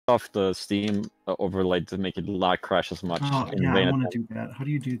off the Steam overlay to make it not crash as much. Oh, in yeah, I Bayonetta. want to do that. How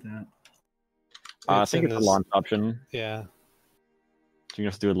do you do that? I think it's a launch option. Yeah. So you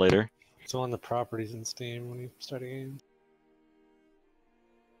have to do it later. It's on the properties in Steam when you start a game.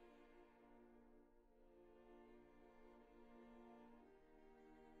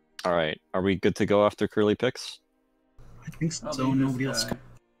 Alright, are we good to go after Curly picks? I think so. Nobody else.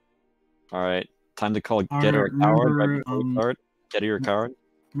 Alright, time to call Getter a Coward right before we start. Getter your Coward.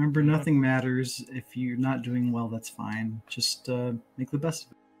 Remember, nothing matters. If you're not doing well, that's fine. Just make the best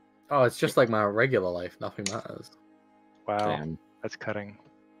of it. Oh, it's just like my regular life. Nothing matters. Wow, Damn. that's cutting.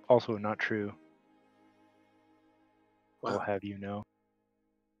 Also not true. Wow. I'll have you know.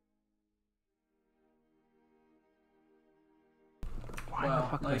 Why the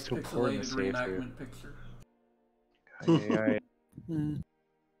fuck am I nice so poor in the pixelated save here? reenactment picture.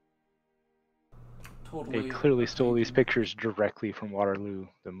 Totally. They clearly stole these pictures directly from Waterloo,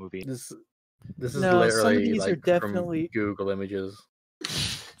 the movie. This is No, some of literally these are like definitely- from Google Images.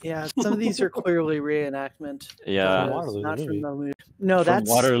 Yeah, some of these are clearly reenactment. Yeah. Not from the movie. No, From that's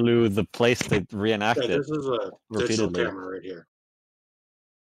Waterloo, the place they reenacted Yeah, this is a digital repeatedly. camera right here.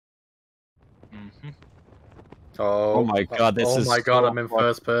 Oh my god, this is Oh my god, so I'm in fucked.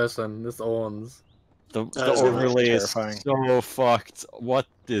 first person. This owns. The is overlay is terrifying. so fucked. What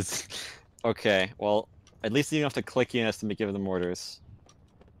is... Okay, well, at least you don't have to click ENS to give them orders.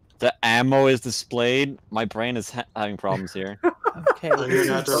 The ammo is displayed. My brain is having problems here. okay. I'm gonna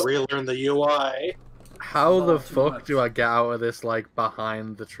have to relearn the UI. How the too fuck much. do I get out of this like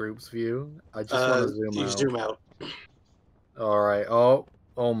behind the troops view? I just want to You zoom out. zoom out. All right.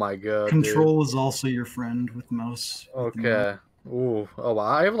 Oh my god. Control is also your friend with mouse. Dude. Okay. Ooh. Oh, wow.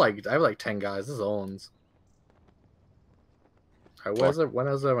 I have like 10 guys. This owns. Alright, where's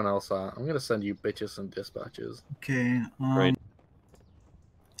everyone else at? I'm gonna send you bitches some dispatches. Okay. Right.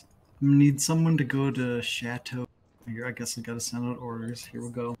 Need someone to go to Chateau. Here, I guess I gotta send out orders. Here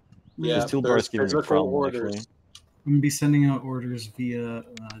we go. Yeah, This toolbar is giving me a physical problem, orders. actually. I'm gonna be sending out orders via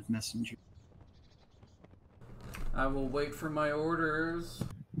Messenger. I will wait for my orders.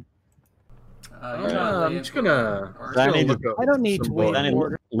 I'm just gonna. I need to- I don't need to some wait Then for it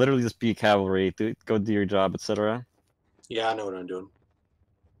order. literally just be cavalry. Go do your job, etc. Yeah, I know what I'm doing.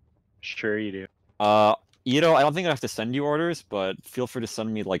 Sure you do. I don't think I have to send you orders, but feel free to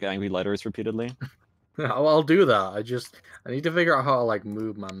send me like angry letters repeatedly. I'll do that. I need to figure out how to like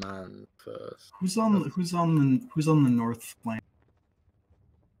move my man first. Who's on the north flank?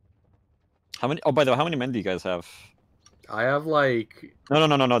 How many? Oh, by the way, how many men do you guys have? I have like. No.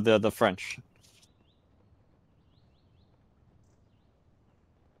 The French.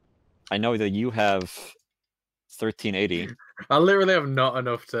 I know that you have 1380. I literally have not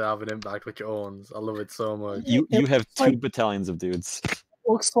enough to have an impact, which owns. I love it so much. You have two like- battalions of dudes.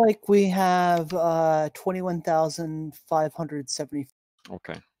 Looks like we have 21,570.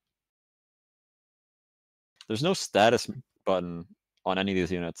 Okay. There's no status button on any of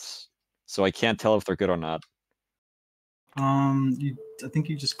these units, so I can't tell if they're good or not. I think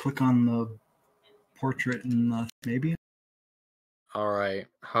you just click on the portrait and maybe. All right.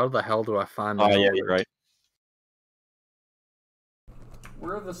 How the hell do I find? Oh my yeah, orders? you're right.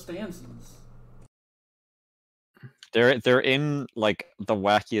 Where are the stances? They're in like the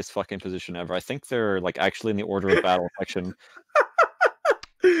wackiest fucking position ever. I think they're like actually in the order of battle section.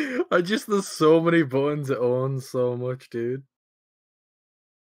 There's so many buttons it owns so much, dude.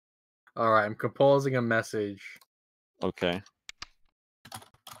 All right, I'm composing a message. Okay.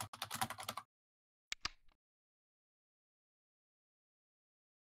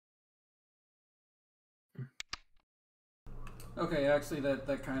 Okay, actually,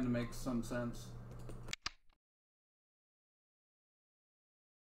 that kind of makes some sense.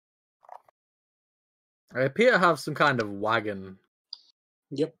 I appear to have some kind of wagon.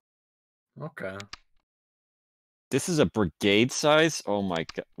 Yep. Okay. This is a brigade size? Oh my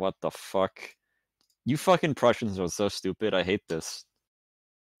god, what the fuck? You fucking Prussians are so stupid. I hate this.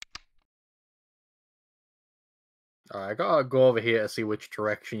 Alright, I gotta go over here to see which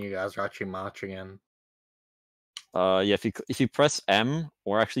direction you guys are actually marching in. Yeah, if you press M,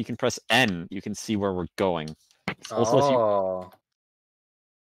 or actually you can press N, you can see where we're going.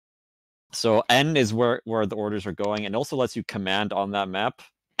 So N is where the orders are going, and also lets you command on that map.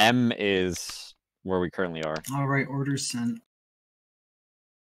 M is where we currently are. All right, orders sent.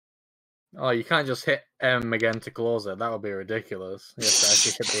 Oh, you can't just hit M again to close it. That would be ridiculous. You have to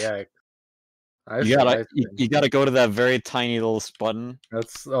actually hit the X. You gotta go to that very tiny little button.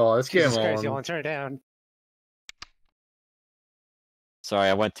 This Jesus game Christ, on. y'all turn it down. Sorry,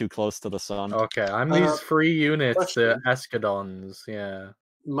 I went too close to the sun. Okay, I'm these 3 units, question. Escadons, yeah.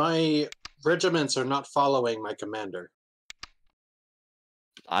 My regiments are not following my commander.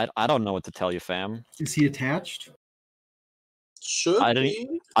 I don't know what to tell you, fam. Is he attached? Should I didn't-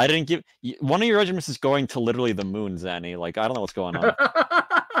 be. I didn't give one of your regiments is going to literally the moon, Zanny. Like I don't know what's going on.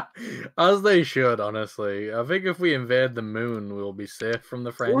 As they should, honestly. I think if we invade the moon, we'll be safe from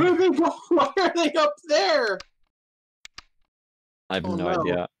the French. Where are they going? Why are they up there? I have Oh, no no.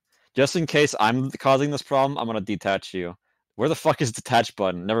 idea. Just in case I'm causing this problem, I'm gonna detach you. Where the fuck is detach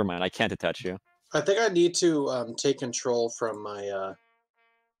button? Never mind, I can't detach you. I think I need to take control from my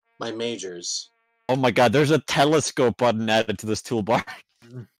my majors. Oh my god, there's a telescope button added to this toolbar.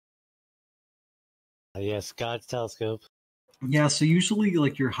 Yes, God's telescope. Yeah, so usually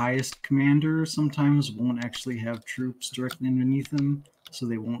like your highest commander sometimes won't actually have troops directly underneath him, so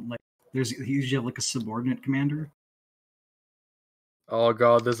they won't like. He usually have like a subordinate commander. Oh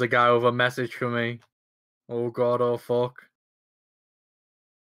god, there's a guy with a message for me. Oh god, oh fuck.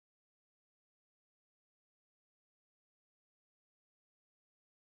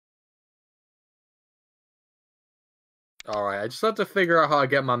 Alright, I just have to figure out how to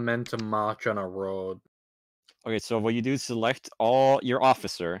get my men to march on a road. Okay, so what you do is select all your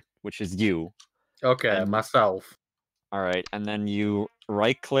officer, which is you. Okay, And- myself. Alright, and then you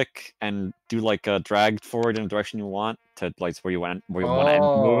right click and do like a drag forward in the direction you want to like where you want to end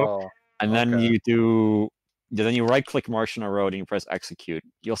the move. Oh, And then okay. then you right click march on a road and you press execute.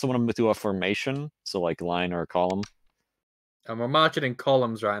 You also want to do a formation, so like line or a column. And we're marching in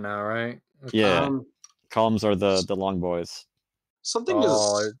columns right now, right? Yeah, Um, columns are the long boys. something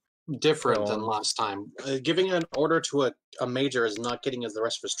Oh, is different than go on. last time. Giving an order to a major is not getting the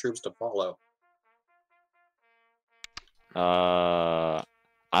rest of his troops to follow.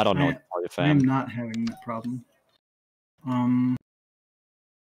 I don't know what to tell you, I am fam. not having that problem.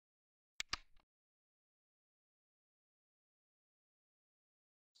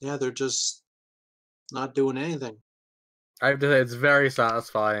 Yeah, they're just not doing anything. I have to say, it's very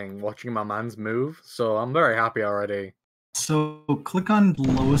satisfying watching my mans move, so I'm very happy already. So click on the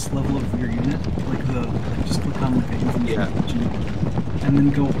lowest level of your unit, just click on like a infantry division, and then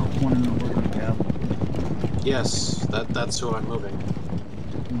go up one in the order of battle. Yes, that's who I'm moving.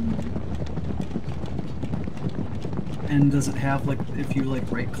 And does it have like, if you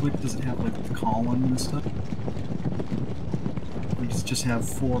like right click, does it have like the column and stuff? Or does it just have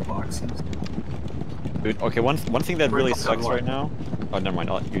 4 boxes? Dude, okay, one thing that really Right click on sucks what? right now. Oh, never mind.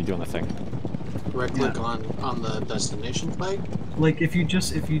 You're doing the thing. Right click on the destination flag. Like if you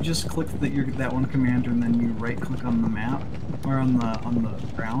just click that one commander and then you right click on the map or on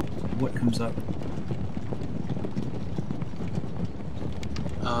the ground, what comes up?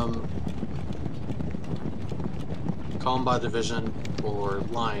 Column by division or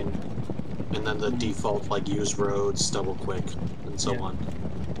line, and then the default like use roads, double click, and so Yeah. on.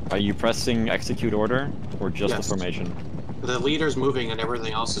 Are you pressing execute order or just Yes. the formation? The leader's moving and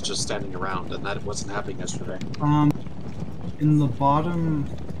everything else is just standing around, and that wasn't happening yesterday. In the bottom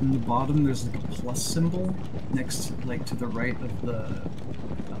there's like a plus symbol next to the right of the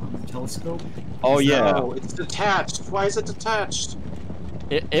telescope. Oh yeah. No, it's detached. Why is it detached?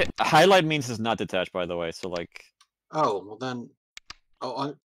 It highlight means it's not detached, by the way. So like, Oh, well then.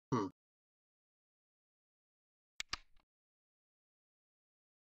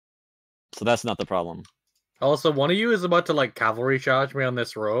 so that's not the problem. Also, one of you is about to like cavalry charge me on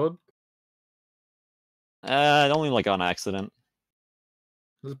this road. Only like on accident.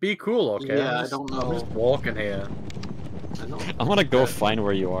 Just be cool, okay? Yeah, I'm I don't I'm just know. walking here. I don't. I'm gonna go find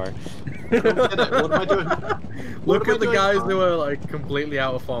where you are. I don't get it. What am I doing? Look What am at I the doing guys wrong? who are like completely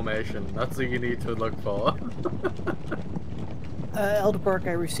out of formation. That's what you need to look for. Elderborg,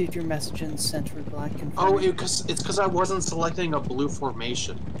 I received your message and sent reply Oh, confirming. it's because I wasn't selecting a blue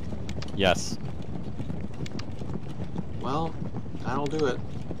formation. Yes. Well, that'll do it.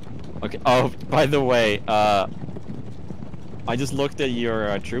 Okay. Oh, by the way, I just looked at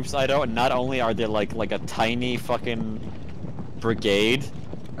your troops, Ido, and not only are they like a tiny fucking brigade,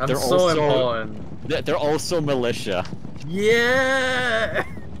 I'm They're so also- important. they're also militia. Yeah!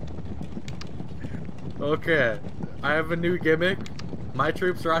 Okay, I have a new gimmick. My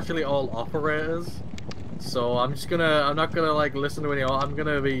troops are actually all operators. So I'm not gonna like listen to any, I'm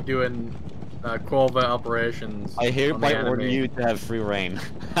gonna be doing covert operations. I on the hereby order enemy. you to have free reign.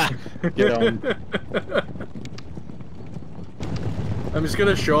 Get on. I'm just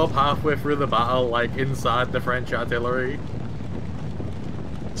gonna show up halfway through the battle, like inside the French artillery.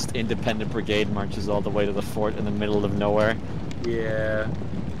 Just independent brigade marches all the way to the fort in the middle of nowhere. Yeah.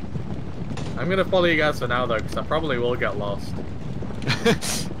 I'm gonna follow you guys for now though, because I probably will get lost.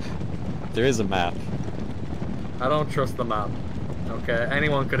 There is a map. I don't trust the map. Okay,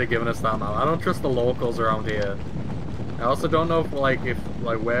 anyone could have given us that map. I don't trust the locals around here. I also don't know if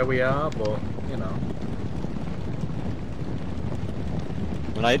where we are, but you know.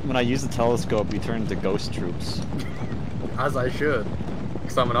 When I use the telescope, you turn into ghost troops. As I should,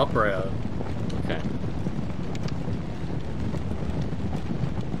 because I'm an operator. Okay.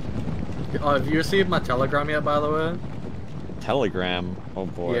 Oh, have you received my telegram yet, by the way? Telegram? Oh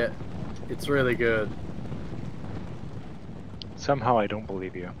boy. Yeah, it's really good. Somehow I don't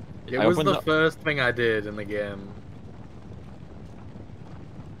believe you. It I was opened the the- first thing I did in the game.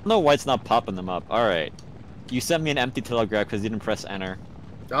 I don't know why it's not popping them up. Alright. You sent me an empty telegram because you didn't press enter.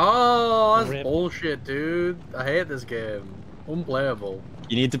 Oh, that's Rip. bullshit, dude. I hate this game. Unplayable.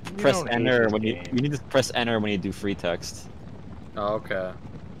 You need to press don't hate enter this when you game. need to press enter when you do free text. Oh, okay.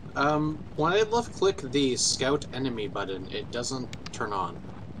 When I left click the scout enemy button, it doesn't turn on.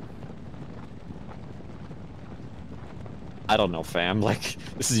 I don't know, fam. Like,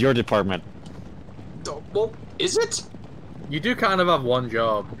 this is your department. Oh, well, is it? You do kind of have one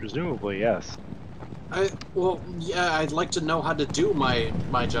job. Presumably, yes. Well, yeah, I'd like to know how to do my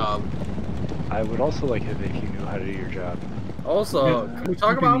job. I would also like it if you knew how to do your job. Also, Yeah, can we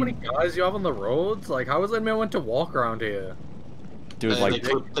talk about how many guys you have on the roads? Like, how is anyone to walk around here? Dude, They like,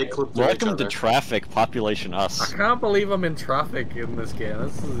 clip through each welcome to other. traffic, population I us. can't believe I'm in traffic in this game.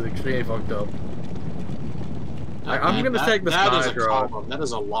 This is extremely fucked up. I'm gonna take the That is a side road. column. That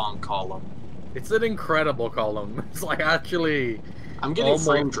is a long column. It's an incredible column. It's like actually. I'm getting Almost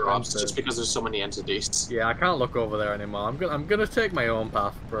frame drops massive. just because there's so many entities. Yeah, I can't look over there anymore. I'm gonna take my own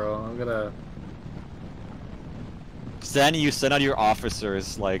path, bro. I'm gonna. Zanny, you send out your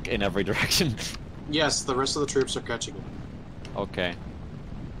officers, like, in every direction. Yes, the rest of the troops are catching it. Okay.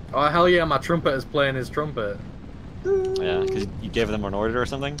 Oh hell yeah, my trumpet is playing his trumpet. Yeah, because you gave them an order or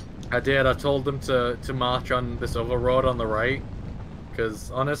something? I did. I told them to march on this other road on the right,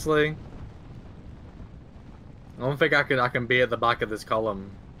 because honestly, I don't think I can be at the back of this column.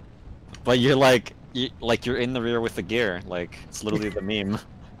 But you're like, you're in the rear with the gear. Like, it's literally the meme.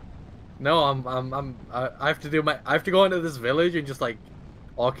 No, I have to do I have to go into this village and just like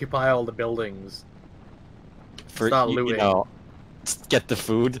occupy all the buildings. For, Start you looting. know, get the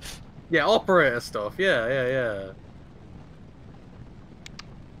food. Yeah, operator stuff. Yeah.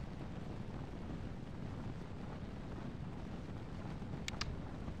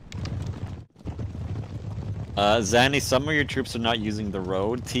 Zanny, some of your troops are not using the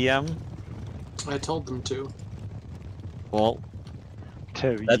road, TM. I told them to. Well,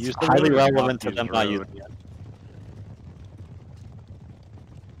 To that's use the highly road or relevant to use them the not road? using it.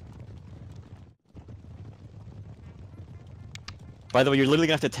 By the way, you're literally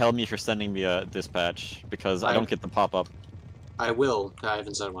gonna have to tell me if you're sending me a dispatch, because I don't get the pop-up. I will. I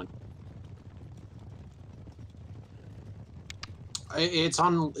haven't said one. It's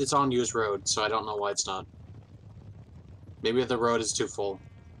on used road, so I don't know why it's not. Maybe the road is too full.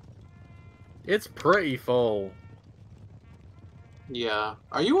 It's pretty full. Yeah.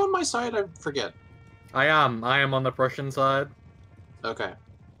 Are you on my side? I forget. I am on the Prussian side. Okay.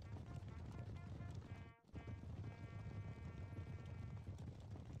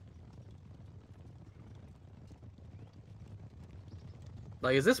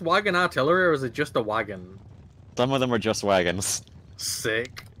 Like, is this wagon artillery or is it just a wagon? Some of them are just wagons.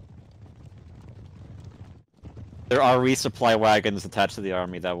 Sick. There are resupply wagons attached to the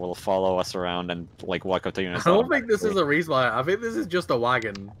army that will follow us around and, like, walk up to units. I don't think this is a resupply. I think this is just a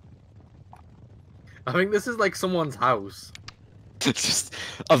wagon. I think this is like someone's house. Just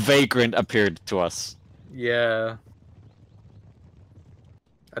a vagrant appeared to us. Yeah.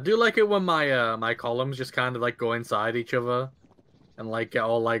 I do like it when my my columns just kind of like go inside each other and like get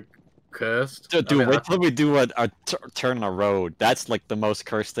all like cursed. Dude, I mean, wait till we do a turn on a road. That's like the most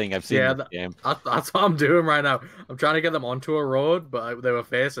cursed thing I've seen Yeah, in the game. that's what I'm doing right now. I'm trying to get them onto a road, but they were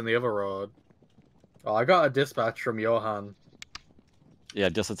facing the other road. Oh, I got a dispatch from Johan. Yeah,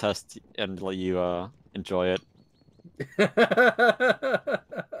 just a test and let you enjoy it.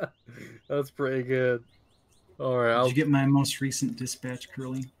 That's pretty good. All right, Did I'll you get my most recent dispatch,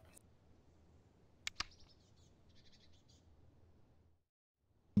 Curly?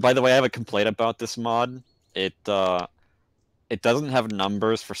 By the way, I have a complaint about this mod. It doesn't have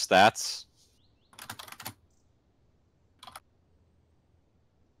numbers for stats.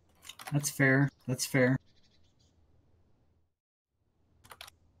 That's fair. That's fair.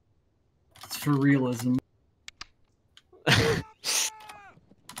 It's for realism.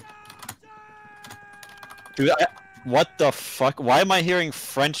 Dude, what the fuck? Why am I hearing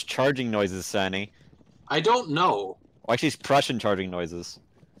French charging noises, Sani? I don't know. Or actually, it's Prussian charging noises.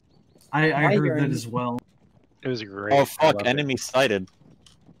 I My heard hearing- that as well. It was great. Oh I fuck! loved it. Enemy sighted.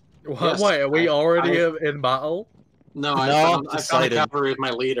 What, Yes, wait, are we already I- in battle? No, No, I found a decided. cavalry with my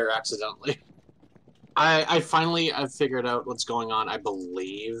leader accidentally. I've figured out what's going on, I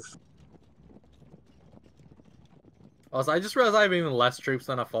believe. Also, I just realized I have even less troops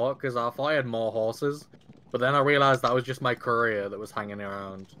than I thought, because I thought I had more horses. But then I realized that was just my courier that was hanging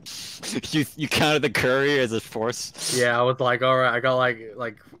around. You counted the courier as a force. Yeah, I was like, alright, I got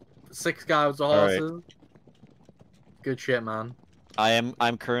like 6 guys with Alright. horses. Good shit, man.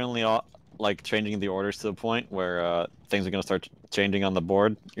 I'm currently like changing the orders to the point where things are gonna start changing on the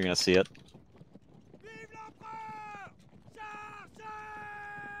board. You're gonna see it.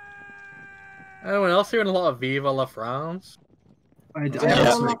 Anyone else hearing a lot of Viva la France? I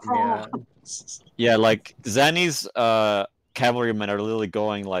Yeah. Yeah. Yeah, like Zanny's cavalrymen are literally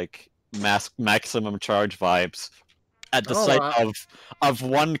going like maximum charge vibes at the Oh, sight wow. of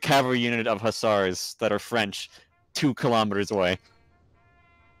one cavalry unit of hussars that are French, 2 kilometers away.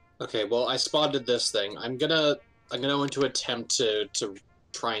 Okay, well, I spotted this thing. I'm going to attempt to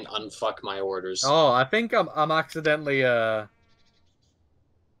try and unfuck my orders. Oh, I think I'm accidentally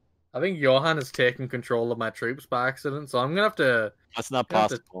I think Johan has taken control of my troops by accident, so I'm gonna have to. That's not You have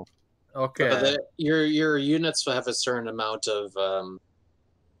to- possible. Okay. But your units will have a certain amount of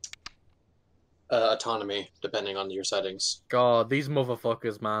autonomy depending on your settings. God, these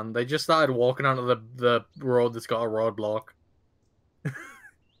motherfuckers, man. They just started walking onto the road that's got a roadblock.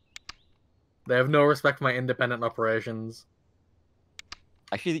 They have no respect for my independent operations.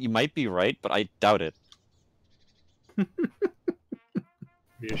 Actually, you might be right, but I doubt it.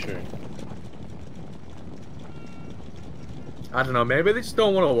 Reassuring. I don't know, maybe they just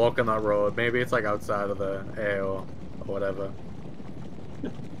don't want to walk on that road. Maybe it's like outside of the AO or whatever.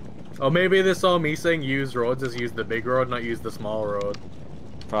 Or maybe they saw me saying use roads as use the big road, not use the small road.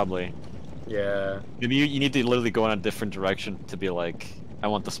 Probably. Yeah. Maybe you need to literally go in a different direction to be like, I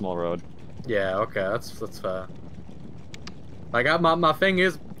want the small road. Yeah, okay, that's fair. Like, my thing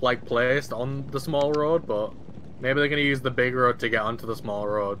is, like, placed on the small road, but maybe they're gonna use the big road to get onto the small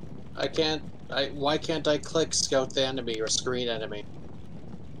road. Why can't I click scout the enemy or screen enemy?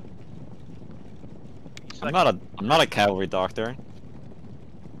 I'm not a cavalry doctor.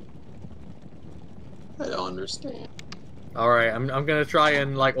 I don't understand. Alright, I'm gonna try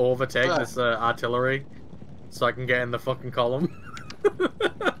and, like, overtake this artillery so I can get in the fucking column.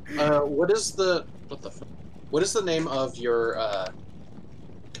 What is the name of your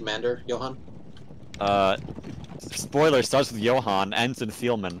commander, Johan? Spoiler, starts with Johan, ends in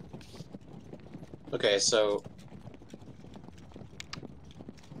Thielman. Okay, so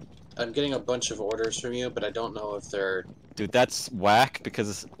I'm getting a bunch of orders from you, but I don't know if they're. Dude, that's whack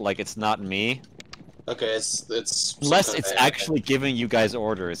because like it's not me. Okay, it's Unless some kind it's of- actually giving you guys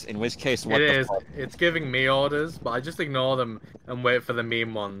orders, in which case what It the is. fuck? It's giving me orders, but I just ignore them and wait for the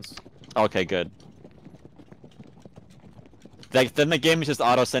meme ones. Okay, good. Like, then the game is just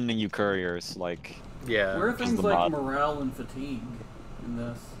auto-sending you couriers, like... Yeah. Where are Just things the like mod. morale and fatigue in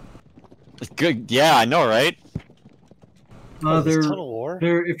this? Good, yeah, I know, right? Is this They're Total War?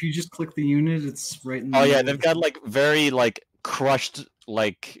 if you just click the unit, it's right in the Oh yeah, middle they've of got, like, very, like, crushed,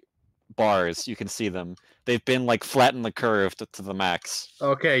 like, bars. You can see them. They've been, like, flattened the curve to the max.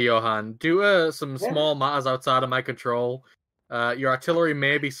 Okay, Johan. Due to some small matters outside of my control, your artillery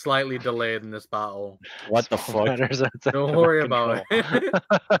may be slightly delayed in this battle. What the Small fuck? matters outside Don't of worry our about control.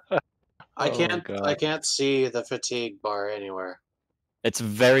 it. I Oh, can't. God. I can't see the fatigue bar anywhere. It's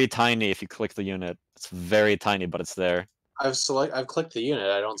very tiny if you click the unit. It's very tiny, but it's there. I've clicked the unit.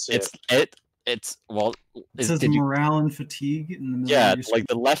 I don't see It's well. It says did you? morale and fatigue in the middle Yeah, of your like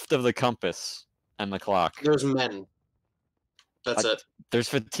the left of the compass and the clock. There's men. That's it. There's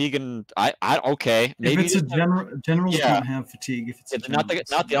fatigue and okay. If Maybe it's a generals Yeah. don't have fatigue. If it's a it's not the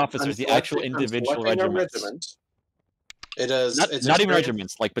generals. officers, the I'm actual selecting- I'm individual selecting a regiments. regiment. It is. Not, it's not even experience-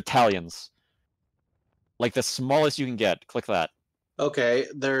 regiments, like battalions. Like the smallest you can get. Click that. Okay,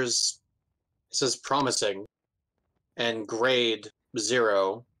 it says promising, and grade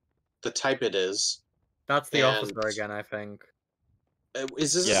 0, the type it is. That's the And- officer again, I think.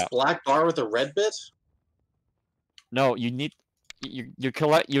 Is this Yeah. a black bar with a red bit? No, you need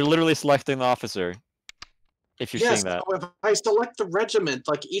you're literally selecting the officer. If you're Yes. seeing that. So if I select the regiment,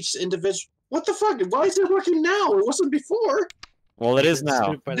 like each individual, what the fuck? Why is it working now? It wasn't before. Well, it is It's now.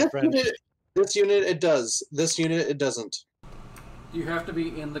 spooked by the This French. unit, it does. This unit, it doesn't. Do you have to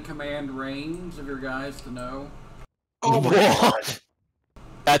be in the command range of your guys to know? Oh my god. What?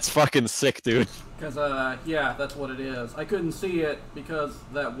 That's fucking sick, dude. Because, yeah, that's what it is. I couldn't see it because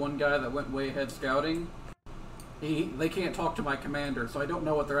that one guy that went way ahead scouting, They can't talk to my commander, so I don't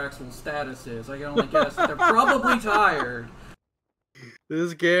know what their actual status is. I can only guess that they're probably tired.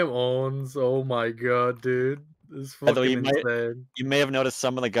 This game owns. Oh my god, dude. This is Although fucking insane. you may have noticed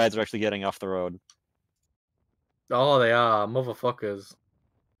some of the guys are actually getting off the road. Oh, they are. Motherfuckers.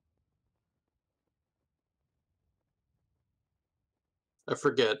 I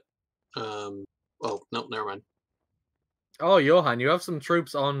forget. Oh, no, never mind. Oh, Johan, you have some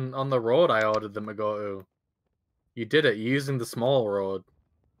troops on the road I ordered them to go to. You did it using the small road.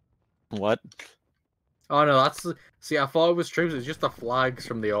 What? Oh no, that's... See, I thought it was troops. It's just the flags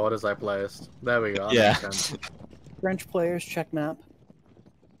from the orders I placed. There we go. That Yeah. makes sense. French players check map.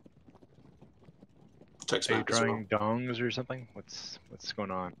 Text Are you map as well. drawing dongs or something? What's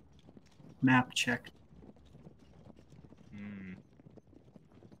going on? Map check. Hmm.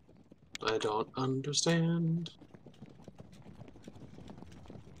 I don't understand.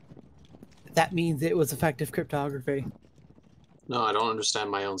 That means it was effective cryptography. No, I don't understand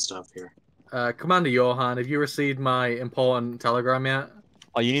my own stuff here. Commander Johan, have you received my important telegram yet?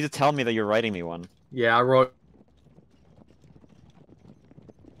 Oh, you need to tell me that you're writing me one. Yeah, I wrote...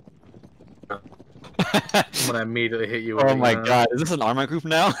 I'm gonna immediately hit you with Oh it, my you know? god, is this an armor group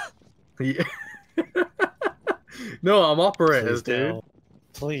now? Yeah. No, I'm operators, Please dude. no.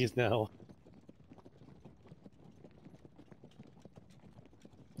 Please no.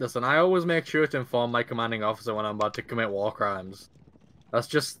 Listen, I always make sure to inform my commanding officer when I'm about to commit war crimes. That's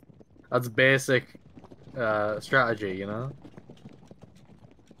basic strategy, you know?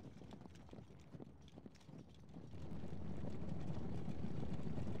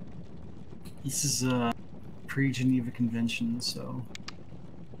 This is a pre-Geneva Convention, so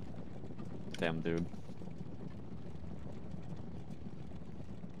Damn, dude.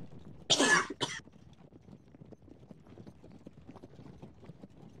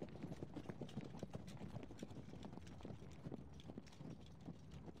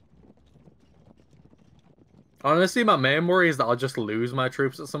 Honestly, my main worry is that I'll just lose my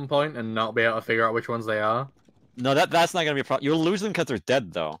troops at some point and not be able to figure out which ones they are. No, that's not gonna be a problem. You'll lose them because they're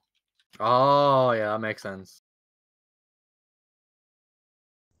dead, though. Oh, yeah, that makes sense.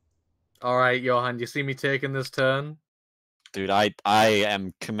 Alright, Johan, do you see me taking this turn? Dude, I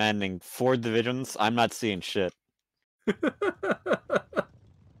am commanding 4 divisions. I'm not seeing shit.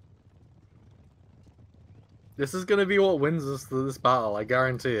 This is gonna be what wins us this battle, I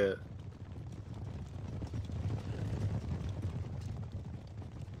guarantee it.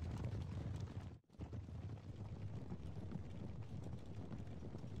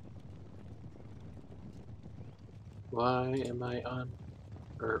 Why am I on?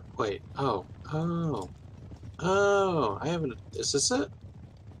 Or wait. Oh. I haven't. Is this it?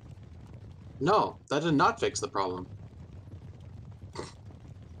 No, that did not fix the problem.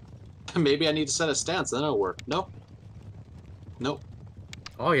 Maybe I need to set a stance, then it'll work. Nope. Nope.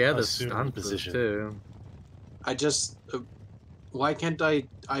 Oh yeah, there's Assume stances position. too. I just. Why can't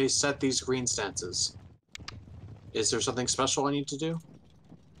I set these green stances? Is there something special I need to do?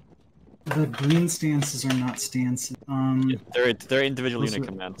 the green stances are not stances. They're individual Those unit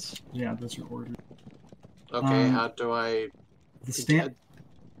are- commands. Yeah, those are ordered. Okay, how do I? The stance.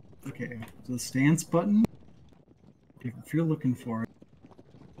 Okay, the stance button. If you're looking for it,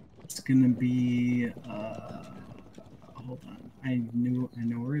 it's gonna be. Hold on. I know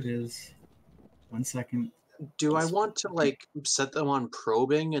where it is. 1 second. Do I want to like set them on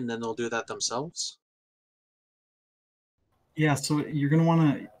probing and then they'll do that themselves? Yeah, so you're gonna want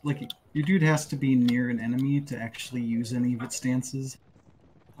to like your dude has to be near an enemy to actually use any of its stances,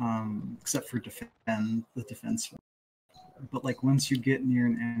 except for the defense. But like once you get near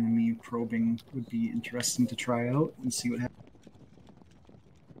an enemy, probing would be interesting to try out and see what happens.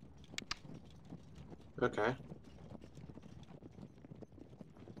 Okay.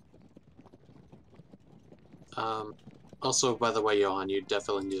 Also, by the way, Johan, you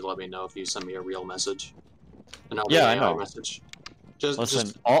definitely need to let me know if you send me a real message. Yeah, I AI know. Message.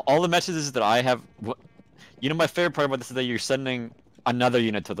 Listen, all the messages that I have, you know, my favorite part about this is that you're sending another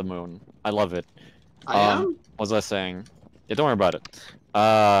unit to the moon. I love it. I am. What was I saying? Yeah, don't worry about it.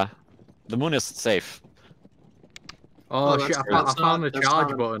 The moon is safe. Oh, that's shit! I good. found, I That's found not- the that's charge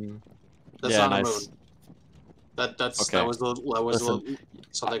not a- button. That's Yeah, not a nice. moon. That Okay. was Listen,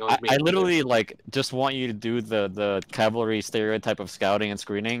 something I was I meaning to do. literally like just want you to do the cavalry stereotype of scouting and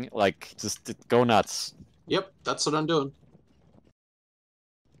screening. Like, just go nuts. Yep, that's what I'm doing.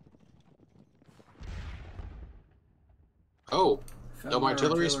 Oh, no, my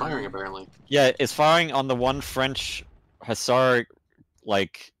artillery is firing apparently. Yeah, it's firing on the one French hussar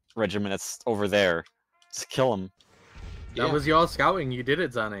like regiment that's over there. Just kill him. That was your scouting. You did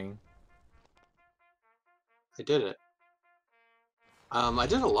it, Zanny. I did it. I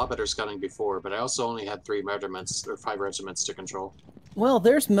did a lot better scouting before, but I also only had 3 regiments, or 5 regiments to control. Well,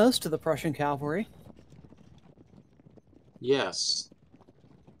 there's most of the Prussian cavalry. Yes.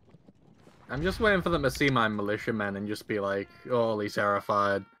 I'm just waiting for them to see my militiamen and just be like, holy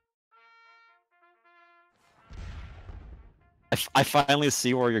terrified. I finally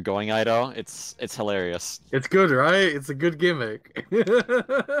see where you're going, Ido. It's hilarious. It's good, right? It's a good gimmick.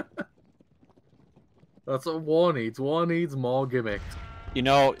 That's what war needs. War needs more gimmicks. You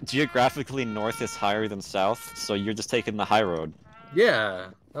know, geographically, north is higher than south, so you're just taking the high road.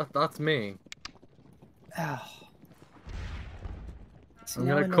 Yeah, that's me. Oh. I'm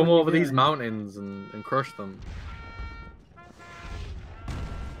gonna come over these mountains and crush them.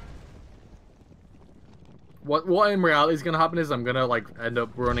 What in reality is gonna happen is I'm gonna like end up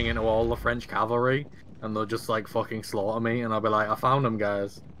running into all the French cavalry, and they'll just like fucking slaughter me, and I'll be like, I found them,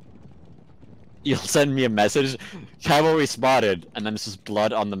 guys. You'll send me a message, cavalry spotted, and then it's just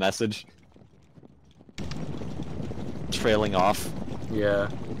blood on the message. Trailing off. Yeah.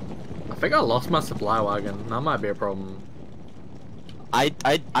 I think I lost my supply wagon. That might be a problem.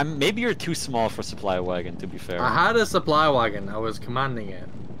 I'm maybe you're too small for supply wagon, to be fair. I had a supply wagon. I was commanding it,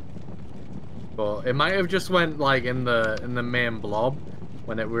 but it might have just went like in the main blob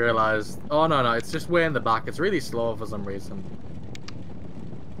when it realized. Oh no, it's just way in the back. It's really slow for some reason.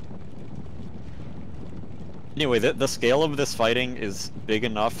 Anyway, the scale of this fighting is big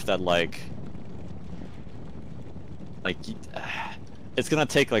enough that like it's gonna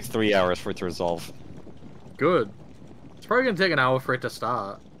take like 3 hours for it to resolve. Good. It's probably gonna take an hour for it to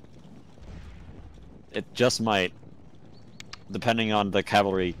start. It just might, depending on the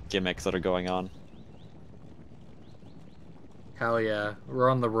cavalry gimmicks that are going on. Hell yeah, we're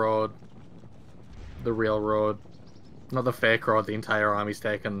on the road. The real road. Not the fake road the entire army's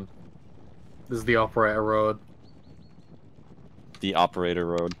taken. This is the operator road. The operator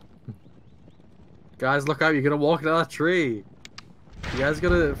road. Guys, look out, you're gonna walk into that tree. You guys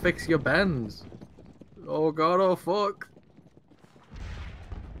gotta fix your bends. Oh god, oh fuck.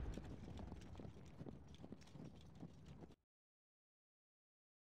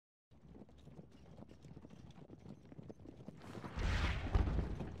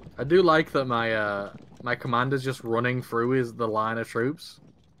 I do like that my commander's just running through the line of troops.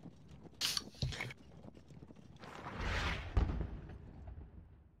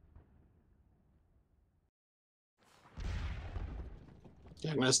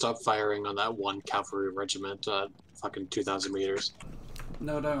 Yeah, I'm gonna stop firing on that one cavalry regiment at fucking 2,000 meters.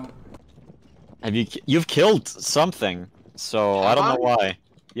 No, don't. You've killed something, so I Have don't I? know why.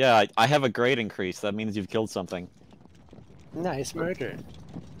 Yeah, I have a grade increase. That means you've killed something. Nice murder.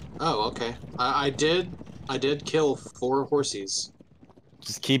 Oh, okay. I did kill 4 horses.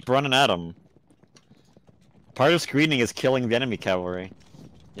 Just keep running at them. Part of screening is killing the enemy cavalry.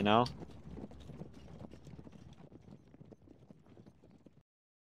 You know?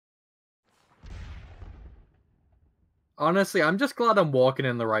 Honestly, I'm just glad I'm walking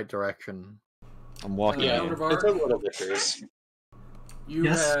in the right direction. I'm walking. Yeah, in. it's a little victorious. You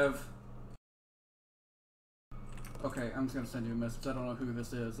Yes? have... Okay, I'm just gonna send you a message. I don't know who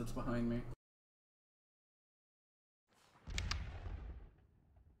this is that's behind me.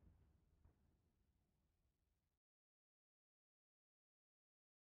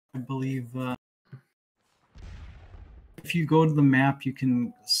 I believe if you go to the map, you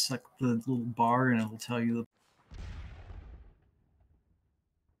can select the little bar and it'll tell you the.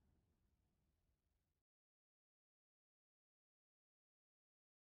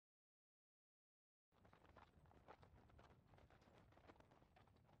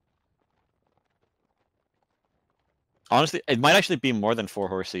 Honestly, it might actually be more than 4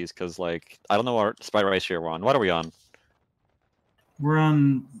 horses, because, like, I don't know what spy ratio we're on. What are we on? We're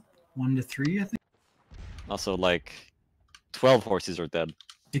on 1 to 3, I think, Also, like, 12 horses are dead.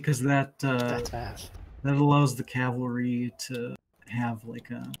 because that That's fast. that allows the cavalry to have like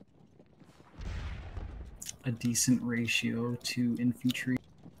a decent ratio to infantry.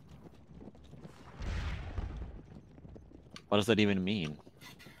 What does that even mean?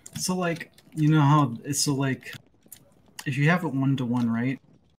 So like, you know how it's so like, if you have it 1 to 1, right?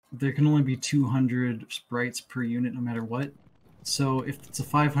 There can only be 200 sprites per unit, no matter what. So if it's a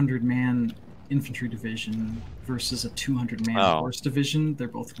 500-man infantry division versus a 200-man Oh. horse division, they're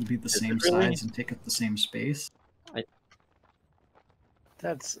both going to be the same it really? size and take up the same space.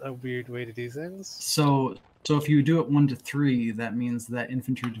 That's a weird way to do things. So if you do it 1 to 3, that means that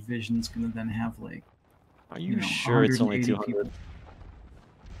infantry division is going to then have like, Are you know, sure it's only 180 200? people.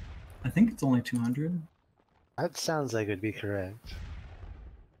 I think it's only 200. That sounds like it would be correct.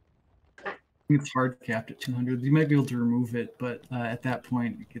 It's hard capped at 200. You might be able to remove it, but at that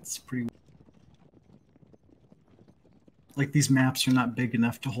point, it gets pretty. Like these maps are not big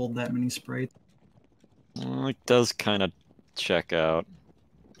enough to hold that many sprites. It does kind of check out.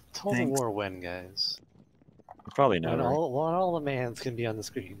 Total Thanks. War when, guys? Probably When never. all the mans can be on the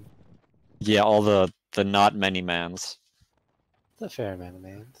screen. Yeah, all the not many mans. It's a fair amount of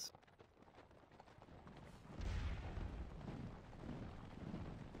mans.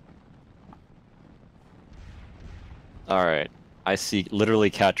 All right, I see literally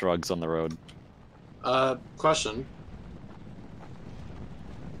cat drugs on the road. Question.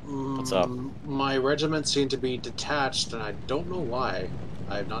 What's up? My regiment seemed to be detached, and I don't know why.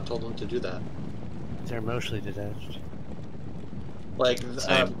 I have not told them to do that. They're emotionally detached. Like,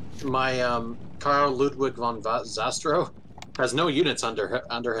 Same. my Karl Ludwig von Zastro has no units under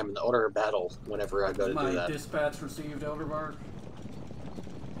him in the order of battle whenever I go to do My that. dispatch received, Elderbark.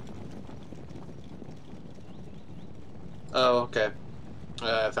 Oh, okay.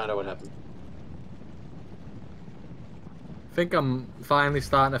 I found out what happened. I think I'm finally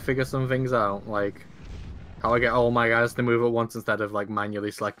starting to figure some things out, like how I get all my guys to move at once instead of like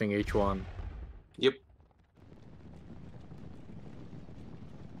manually selecting each one. Yep.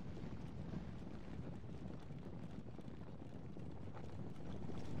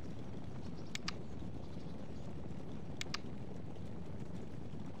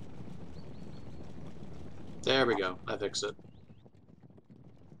 There we go. I fixed it.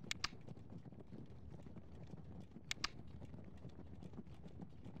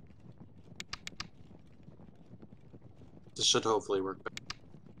 This should hopefully work better.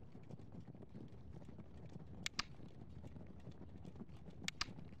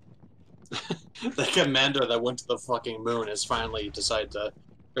 The commander that went to the fucking moon has finally decided to...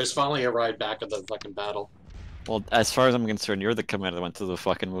 There's finally arrived back at the fucking battle. Well, as far as I'm concerned, you're the commander that went to the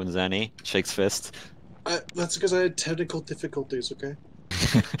fucking moon, Zanny. Shakes fist. That's because I had technical difficulties, okay?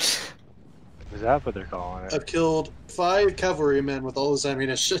 Is that what they're calling it? I've killed 5 cavalrymen with all this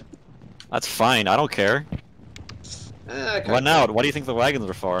ammunition. That's fine. I don't care. Run out. What do you think the wagons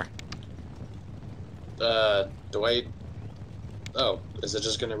are for? Do I... Oh, is it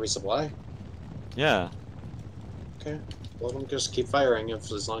just gonna resupply? Yeah. Okay. Well, I'm just keep firing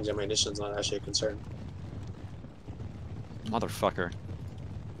as long as ammunition's not actually a concern. Motherfucker.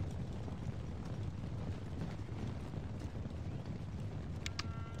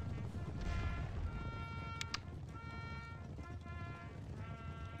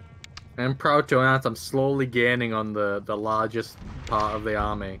 I'm proud to announce I'm slowly gaining on the largest part of the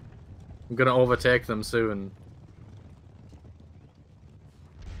army. I'm gonna overtake them soon.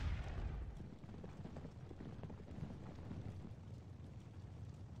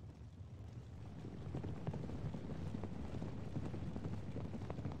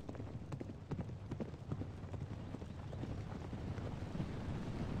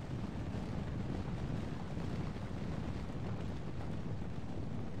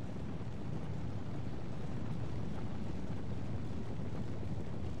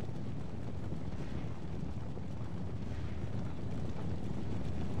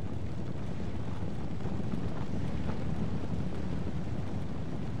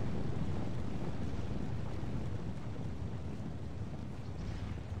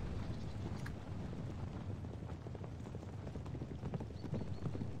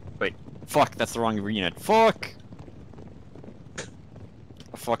 Wait. Fuck, that's the wrong unit. Fuck!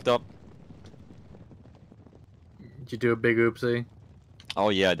 I fucked up. Did you do a big oopsie? Oh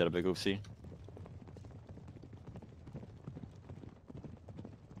yeah, I did a big oopsie.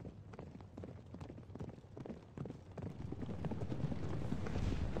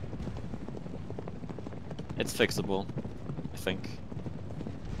 It's fixable, I think.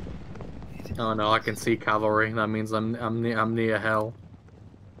 Oh no, I can see cavalry. That means I'm near hell.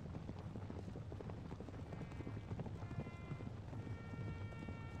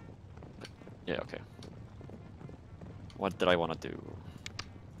 Yeah, okay. What did I want to do?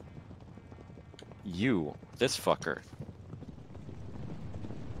 You, this fucker.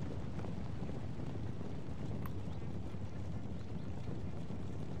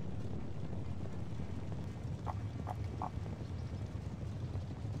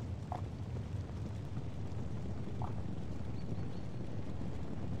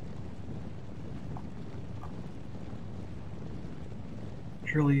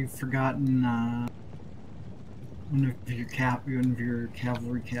 Surely you've forgotten one of your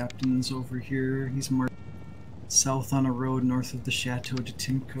cavalry captains over here. He's marched south on a road north of the Chateau de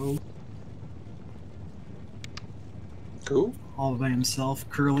Timco. Cool. All by himself,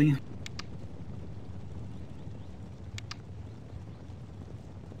 Curly.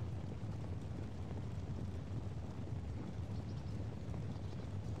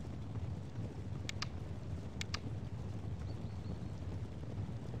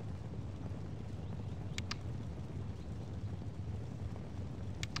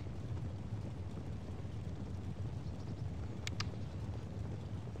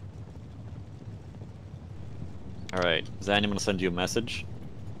 Alright, is anyone gonna send you a message?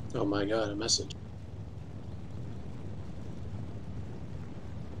 Oh my god, a message.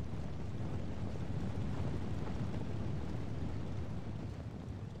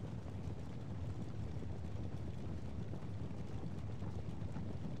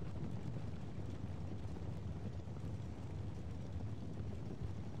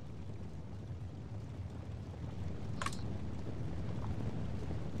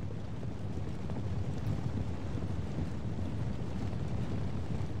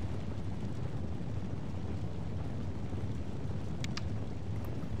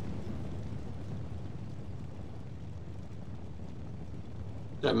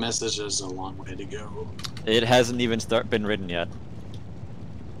 That message is a long way to go. It hasn't even been written yet.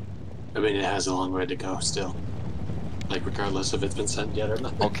 I mean, it has a long way to go still. Like, regardless if it's been sent yet or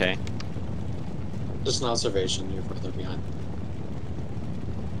not. Okay. Just an observation, you're further behind.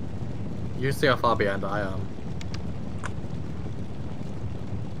 You see how far behind I am.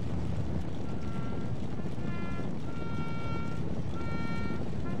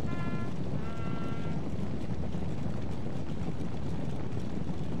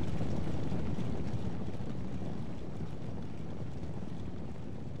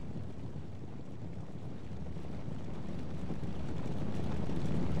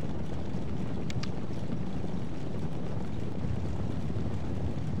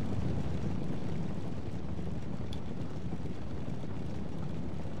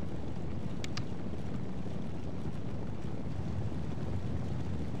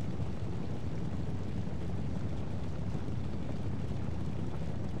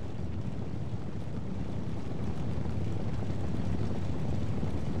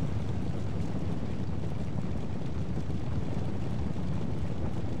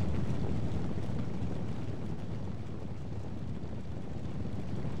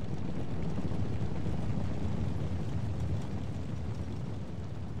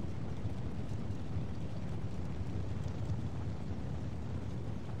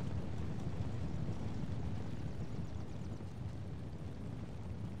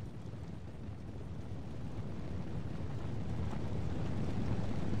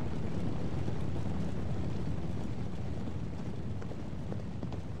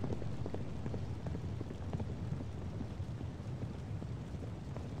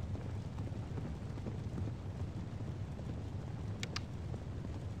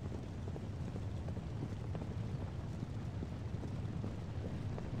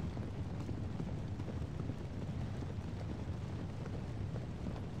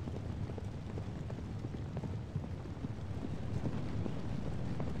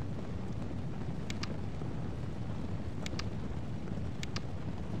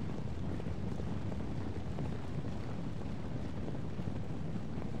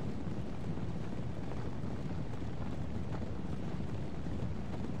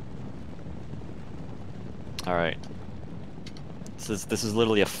 Alright. This is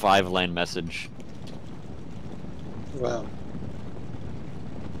literally a 5-line message. Wow.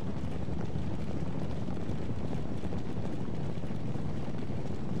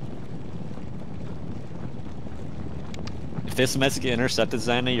 If this message gets intercepted,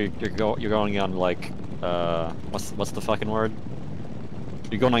 Xana, you're going on like what's the fucking word?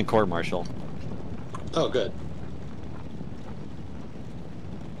 You're going on court martial. Oh, good.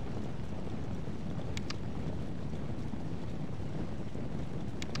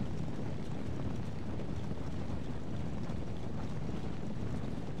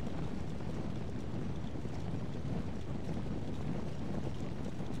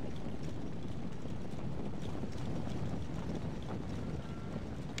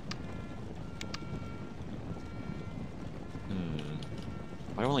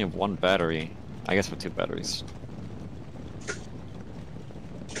 I only have 1 battery. I guess with 2 batteries.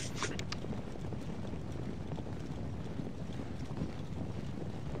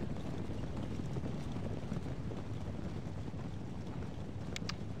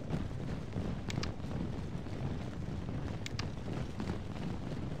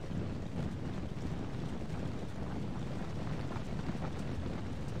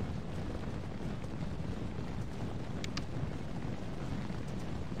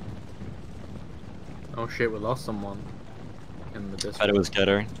 Oh shit, we lost someone in the I Discord. bet it was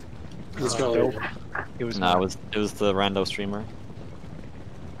Getter. Let's go. It was No, it was the rando streamer.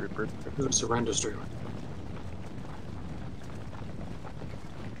 Who's the random streamer?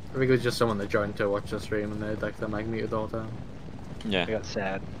 I think it was just someone that joined to watch the stream and they like the mic muted all the time. Yeah. I got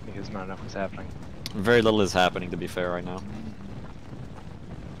sad because not enough was happening. Very little is happening, to be fair, right now.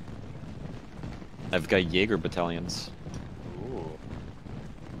 I've got Jaeger battalions. Ooh.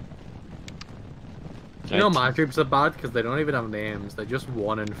 You know my troops are bad because they don't even have names. They're just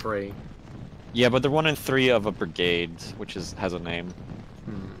 1 and 3. Yeah, but they're 1 in 3 of a brigade, which has a name.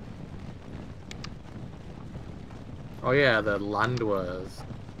 Hmm. Oh yeah, the Landwehr's.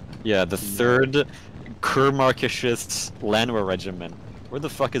 Yeah, the 3rd Kurmarkisches Landwehr Regiment. Where the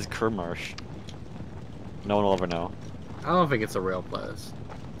fuck is Kurmarsh? No one will ever know. I don't think it's a real place.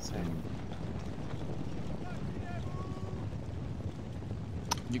 Same.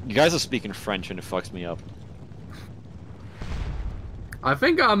 You guys are speaking French and it fucks me up. I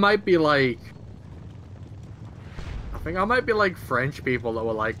think I might be like French people that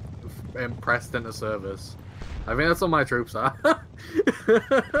were like impressed into service. I think that's what my troops are.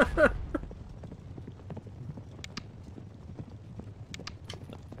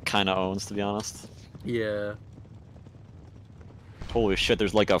 Kinda owns, to be honest. Yeah. Holy shit,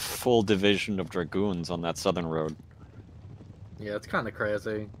 there's like a full division of dragoons on that southern road. Yeah, it's kind of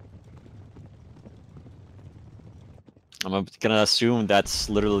crazy. I'm gonna assume that's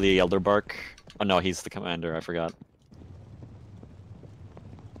literally Elderbark. Oh no, he's the commander, I forgot.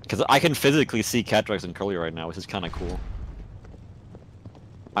 Because I can physically see Catrax and Curly right now, which is kind of cool.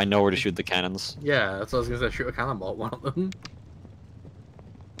 I know where to shoot the cannons. Yeah, that's what I was gonna say. Shoot a cannonball at one of them.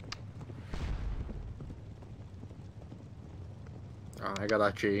 Oh, I got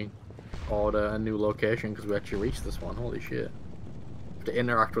actually order a new location because we actually reached this one. Holy shit! Have to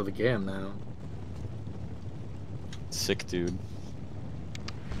interact with the game now. Sick, dude.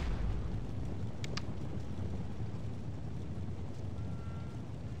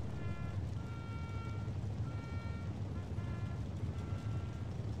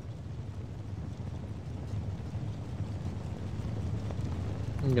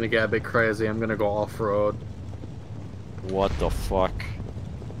 I'm gonna get a bit crazy. I'm gonna go off-road. What the fuck?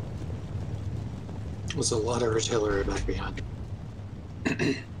 There's a lot of artillery back behind.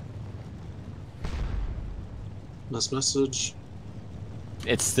 This message.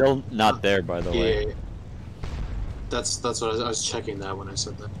 It's still not there, by the way. Yeah. That's what I was checking that when I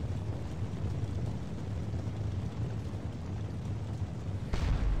said that.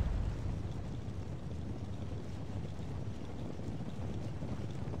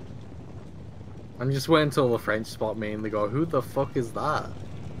 I'm just waiting until the French spot me and they go, "Who the fuck is that?"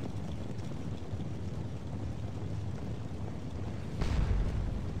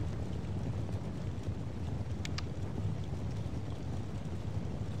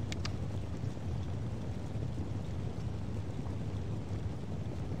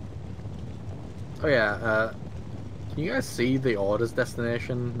 Oh yeah, can you guys see the orders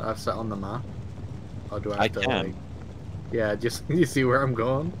destination I've set on the map? Or do I have to, can. like... Yeah, just you see where I'm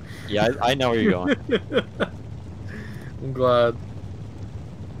going? Yeah, I know where you're going. I'm glad.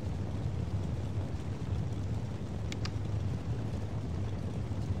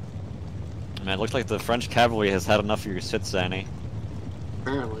 Man, it looks like the French cavalry has had enough of your sit, Zanny.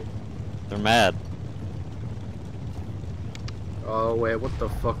 Apparently. They're mad. Oh wait, what the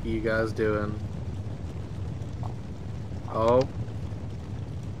fuck are you guys doing? Oh.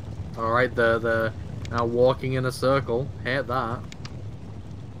 Alright, they're now walking in a circle. Hate that.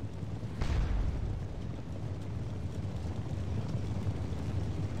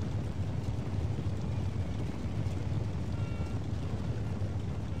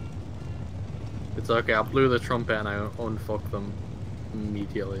 It's okay, I blew the trumpet and I unfucked them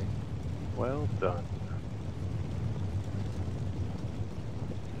immediately. Well done.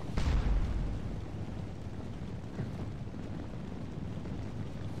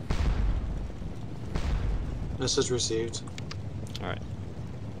 Message received. Alright.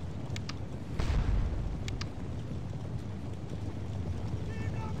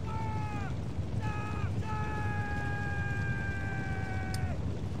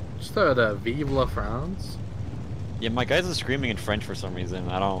 Just heard Vive la France. Yeah, my guys are screaming in French for some reason.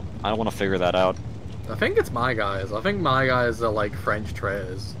 I don't want to figure that out. I think it's my guys. I think my guys are like French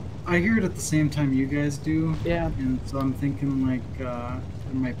traitors. I hear it at the same time you guys do. Yeah. And so I'm thinking like there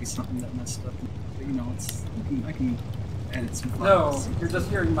might be something that messed up. But, you know, it's I can edit some No, files. you're just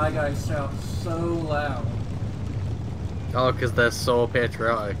hearing my guys shout so loud. Oh, because they're so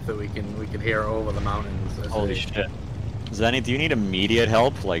patriotic that we can hear over the mountains. as Holy they- shit. Zanny, do you need immediate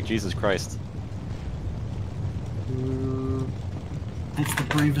help? Like, Jesus Christ. That's the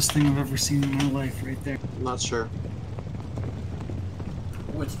bravest thing I've ever seen in my life, right there. I'm not sure.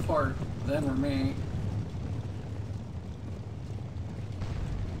 Which part? Them or me?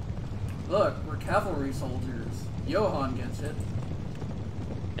 Look, we're cavalry soldiers. Johann gets it.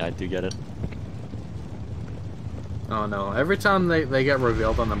 Yeah, I do get it. Oh no! Every time they get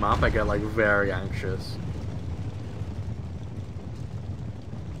revealed on the map, I get like very anxious.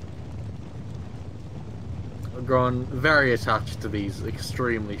 I've grown very attached to these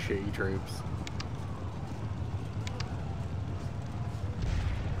extremely shitty troops.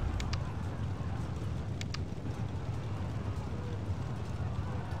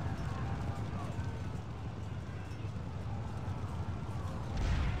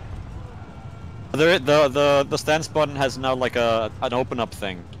 The stance button has now like an open up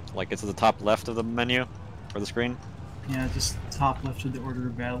thing, like it's at the top left of the menu or the screen. Yeah, just top left of the order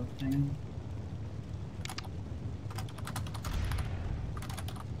of battle thing.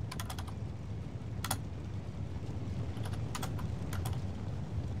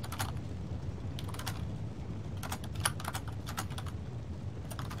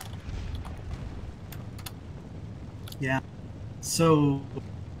 Yeah. So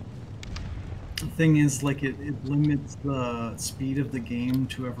the thing is, like, it limits the speed of the game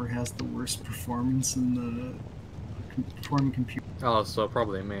to whoever has the worst performance in the performing computer. Oh, so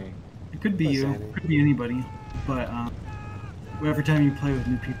probably me. It could be That's you, Andy. it could be anybody, but every time you play with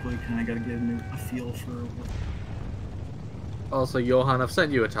new people, you kind of got to get a feel for what. Also, Johan, I've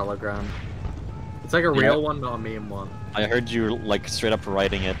sent you a telegram. It's like a Yeah. real one, not a meme one. I heard you like straight up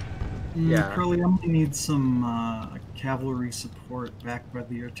writing it. Yeah. Curly, I'm gonna need some cavalry support back by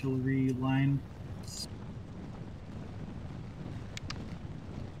the artillery line.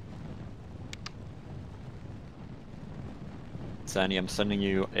 Sandy, I'm sending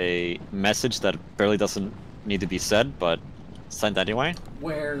you a message that barely doesn't need to be said, but send anyway.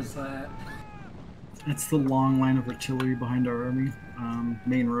 Where's that? It's the long line of artillery behind our army,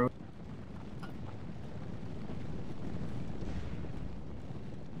 main road.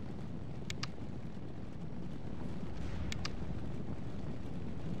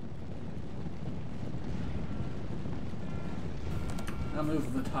 I'll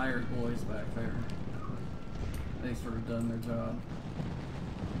move the tired boys back there. They sort of done their job.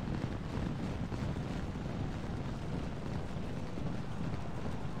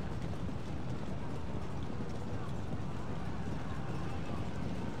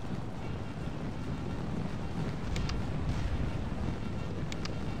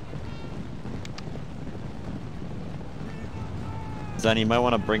 Zen, you might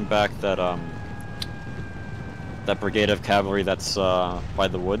want to bring back that that brigade of cavalry that's by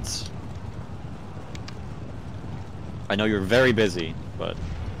the woods. I know you're very busy, but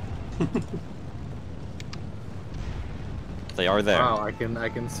they are there. Wow, I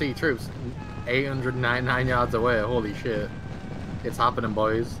can see troops 899 yards away. Holy shit. It's happening,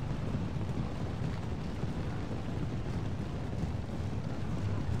 boys.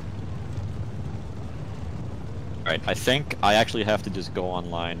 Alright, I think I actually have to just go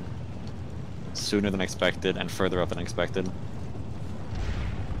online sooner than expected and further up than expected.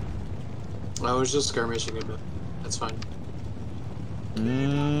 I was just skirmishing a bit. That's fine.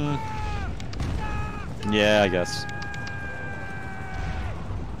 Yeah, I guess.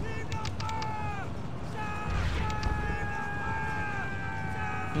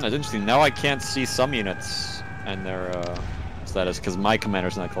 That's interesting. Now I can't see some units and their status because my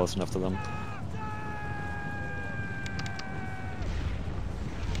commander's not close enough to them.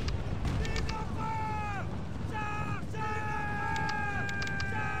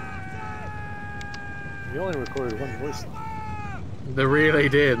 We only recorded one voice. They really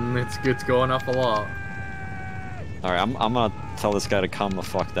did, and it's going off a lot. Alright, I'm gonna tell this guy to calm the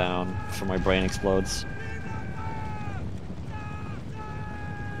fuck down before my brain explodes.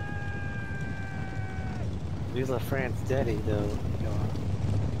 Viva France Daddy, though.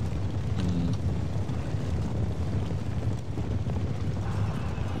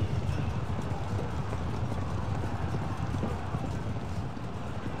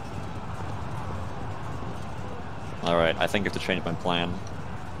 Alright, I think I have to change my plan.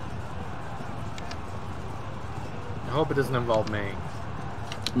 I hope it doesn't involve me.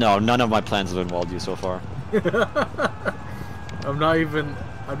 No, none of my plans have involved you so far. I'm not even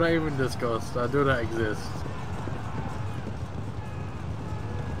discussed. I do not exist.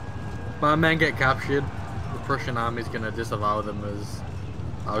 My men get captured. The Prussian army's gonna disavow them as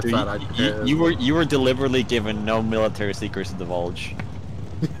outside agitators. You were deliberately given no military secrets to divulge.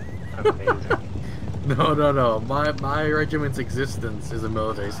 Amazing. No. My regiment's existence is a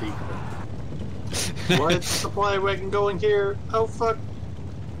military secret. What supply wagon going here? Oh fuck!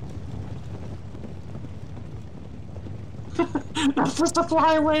 Not the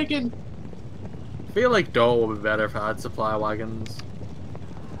supply wagon. I feel like Dole would be better if I had supply wagons.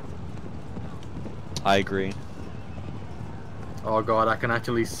 I agree. Oh god, I can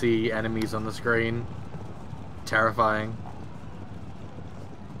actually see enemies on the screen. Terrifying.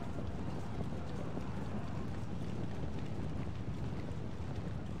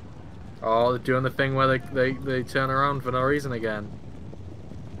 Oh, they're doing the thing where they turn around for no reason again.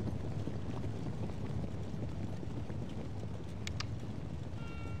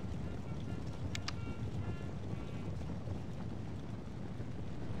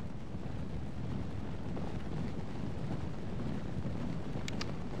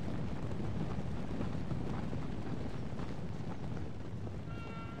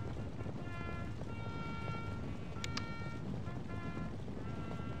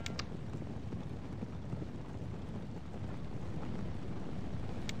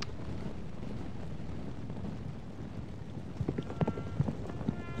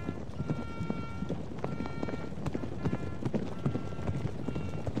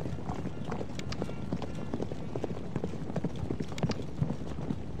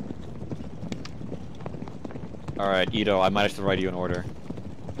 Alright, Ito, I might have to write you an order.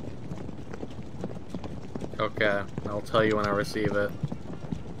 Okay, I'll tell you when I receive it.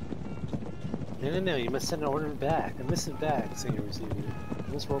 No, you must send an order back. I miss it back saying you received it.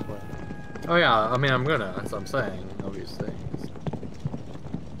 In this roleplay. Oh yeah, I mean I'm gonna, that's what I'm saying, obviously.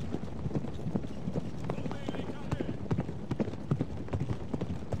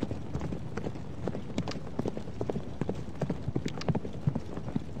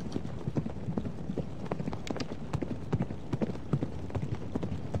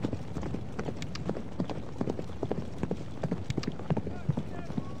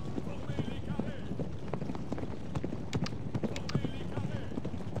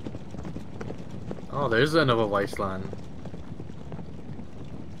 Oh, there's another wasteland.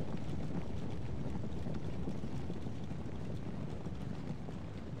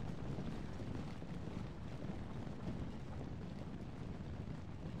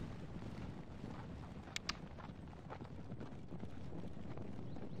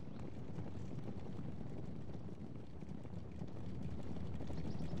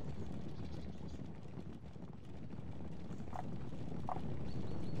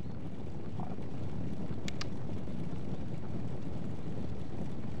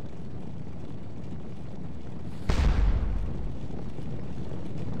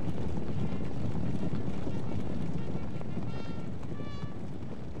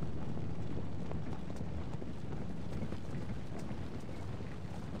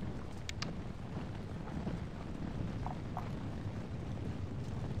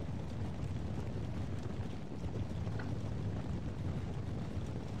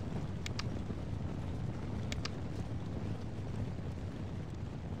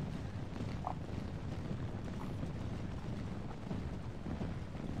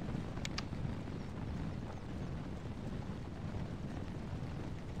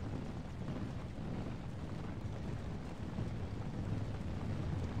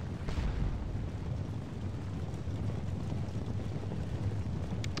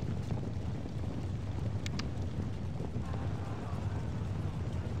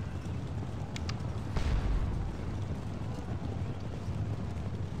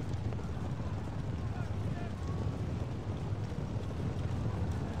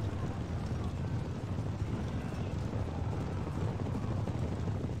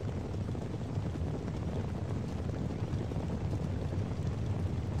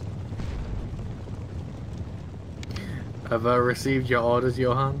 Have I received your orders,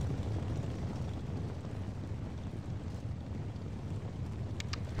 Johan?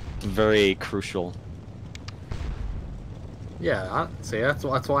 Very crucial. Yeah, see, that's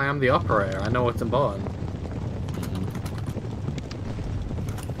why I'm the operator. I know what's important.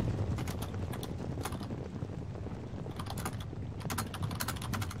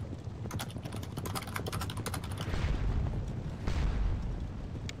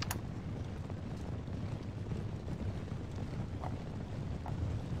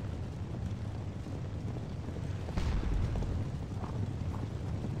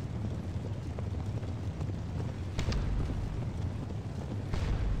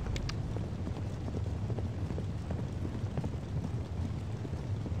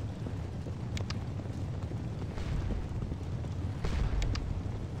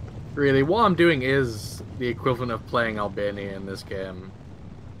 Really, what I'm doing is the equivalent of playing Albania in this game.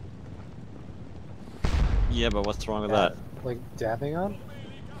 Yeah, but what's wrong with that? Like dabbing on?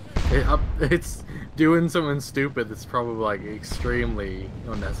 It's doing something stupid that's probably like extremely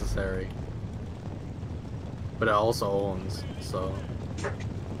unnecessary. But it also owns, so...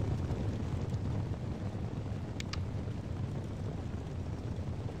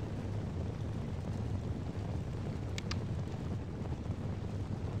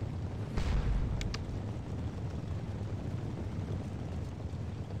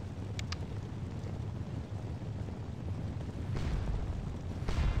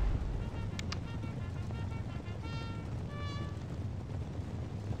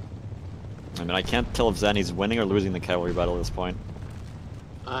 I mean, I can't tell if Zanny's winning or losing the cavalry battle at this point.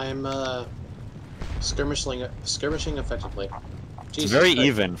 I'm skirmishing effectively. It's Jesus very Christ.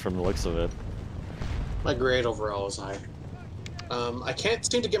 even from the looks of it. My grade overall is high. I can't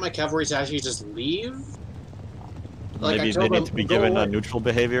seem to get my cavalry to actually just leave. Like, Maybe they need to be given a neutral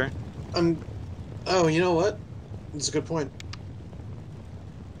behavior. Oh, you know what? That's a good point.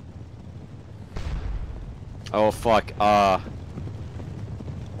 Oh fuck.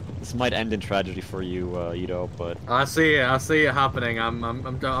 This might end in tragedy for you, Ito, but I see it happening.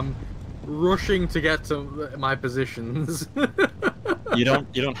 I'm rushing to get to my positions. you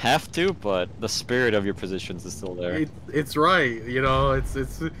don't have to, but the spirit of your positions is still there. It's right, you know.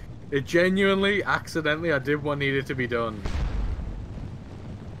 It genuinely, accidentally, I did what needed to be done.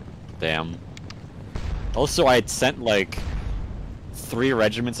 Damn. Also, I had sent like 3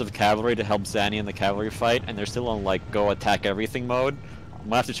 regiments of cavalry to help Zanny in the cavalry fight, and they're still on like go attack everything mode. I'm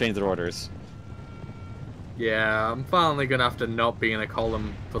gonna have to change their orders. Yeah, I'm finally gonna have to not be in a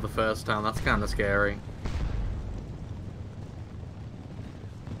column for the first time. That's kind of scary.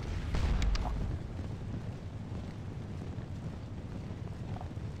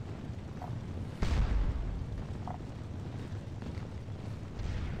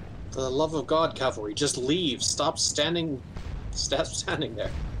 For the love of God, cavalry, just leave. Stop standing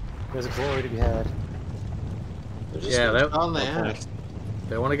there. There's a glory to be had. They're just Yeah, on the ass.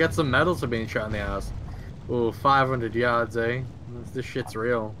 They want to get some medals for being shot in the ass. Ooh, 500 yards, eh? This shit's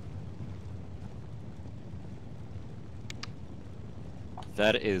real.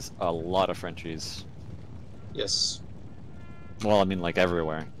 That is a lot of Frenchies. Yes. Well, I mean, like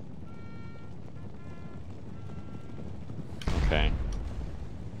everywhere. Okay.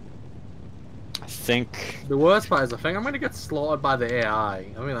 I think The worst part is I think I'm gonna get slaughtered by the AI.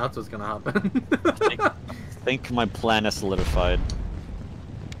 I mean, that's what's gonna happen. I think my plan is solidified.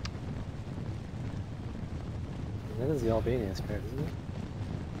 That is the Albanian script, isn't it?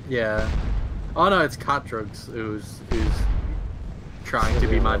 Yeah. Oh no, it's Cat Drugs who's trying to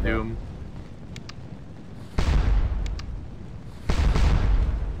be my doom.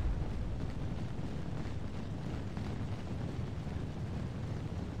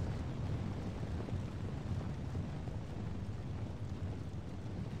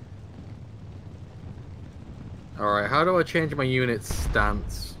 Alright, how do I change my unit's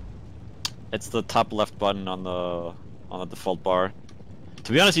stance? It's the top left button on the default bar.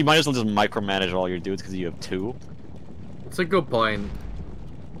 To be honest, you might as well just micromanage all your dudes because you have 2. It's a good point.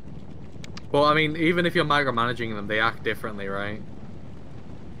 Well, I mean, even if you're micromanaging them, they act differently, right?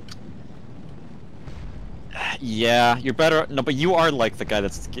 Yeah, you're better. No, but you are like the guy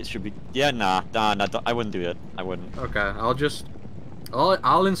that should be. Yeah, nah, I wouldn't do it. I wouldn't. Okay,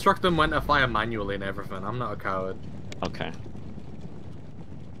 I'll instruct them when to fire manually and everything. I'm not a coward. Okay.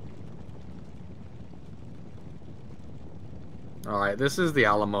 Alright, this is the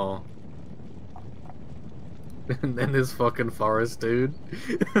Alamo. And then this fucking forest, dude.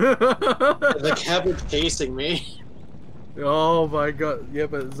 The cavalry chasing me. Oh my god. Yeah,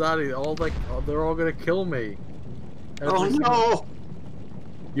 but Zaddy, they're all gonna kill me. Oh no!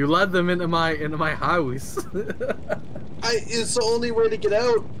 You led them into my house. It's the only way to get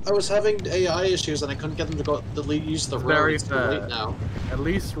out. I was having AI issues and I couldn't get them to use the road. Very It's too fair. late now. At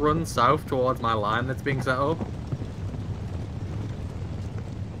least run south towards my line that's being set up.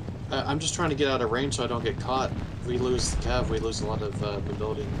 I'm just trying to get out of range so I don't get caught. If we lose the cav, we lose a lot of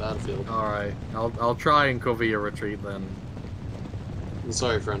mobility in the battlefield. Alright, I'll try and cover your retreat then. I'm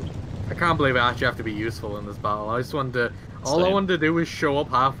sorry, friend. I can't believe I actually have to be useful in this battle. I just wanted to... All I Same. wanted to do was show up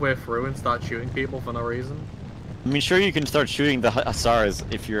halfway through and start shooting people for no reason. I mean, sure, you can start shooting the hussars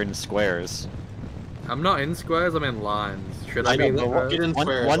if you're in squares. I'm not in squares, I'm in lines. Should I I be in know, but squares? get in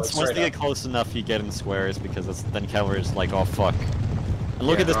squares. Once like, they straight get close enough, you get in squares because then cavalry's like, oh fuck. And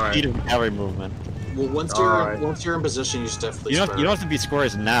look Yeah, at the alright. speed of the cavalry movement. up. Well, Alright. once you're in position, you should definitely. You don't square. have to be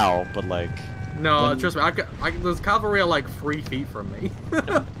squares now, but like. No, When- trust me, those cavalry are like 3 feet from me.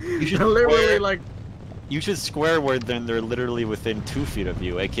 You should They're literally square. like... You should square where then they're literally within 2 feet of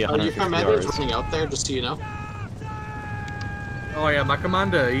you, aka Are you 150 commanders yards. running out there, just so you know? Oh yeah, my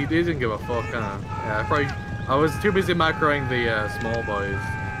commander, he didn't give a fuck, huh? Yeah, I was too busy macroing the small boys.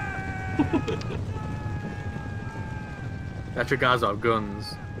 That your guys have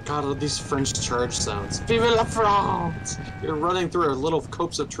guns. God, all these French charge sounds. Vive la France! You're running through a little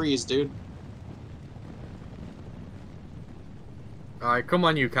copse of trees, dude. Alright, come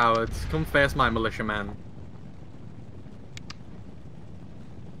on you cowards. Come face my militiaman.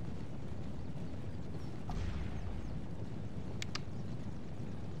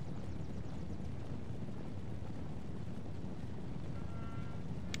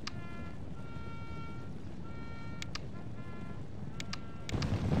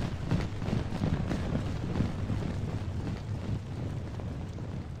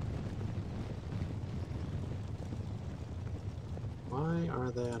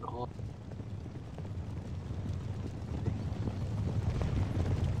 are they at all?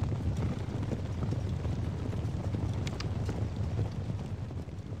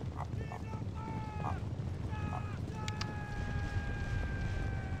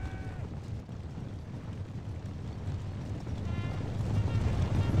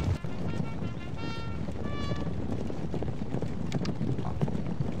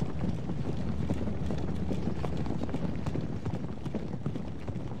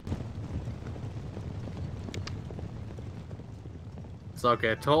 It's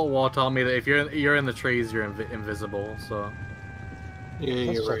okay. Total War told me that if you're in the trees, you're invisible. So Yeah,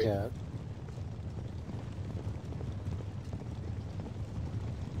 Let's you're check right. out.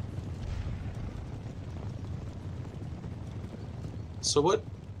 So what?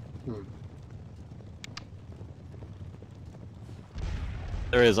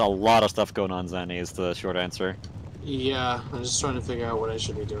 There is a lot of stuff going on, Zanny, is the short answer. Yeah, I'm just trying to figure out what I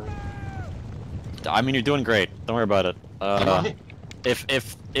should be doing. I mean, you're doing great. Don't worry about it. Am I?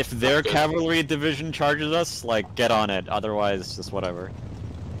 If their good. cavalry division charges us, like, get on it. Otherwise, just whatever.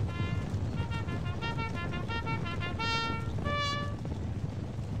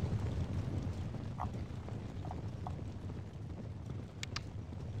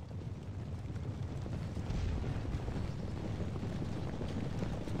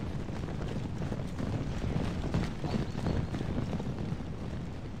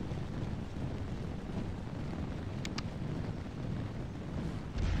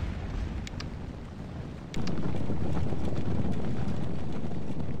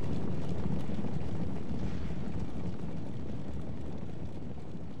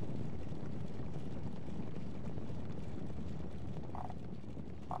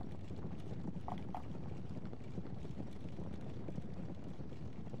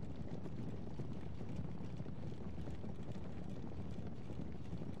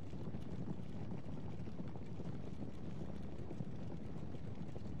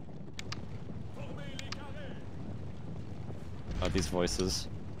 Oh, these voices.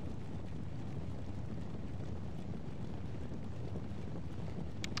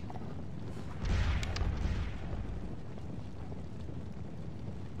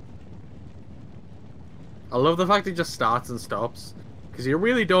 I love the fact it just starts and stops. Because you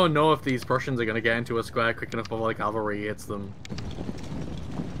really don't know if these Prussians are going to get into a square quick enough before the cavalry hits them.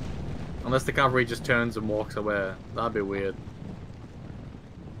 Unless the cavalry just turns and walks away. That'd be weird.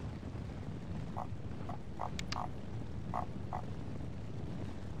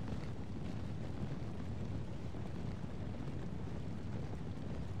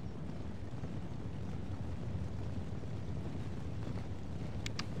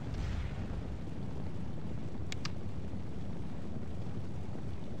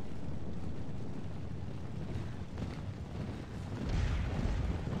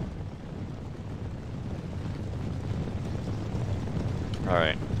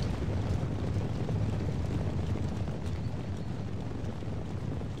 Alright.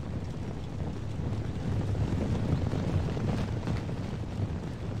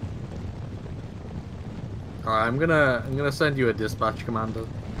 Alright, I'm gonna send you a dispatch, Commander.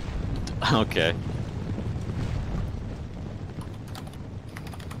 Okay.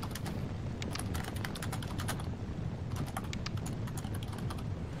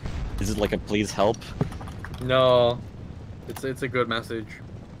 Is it like a please help? No. It's a good message.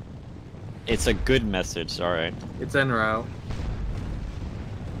 It's a good message, alright. It's en route.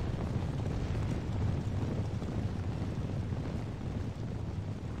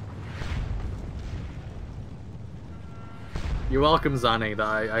 You're welcome, Zanny, that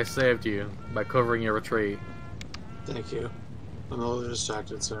I saved you by covering your retreat. Thank you. I'm a little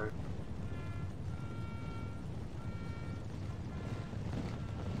distracted, sorry.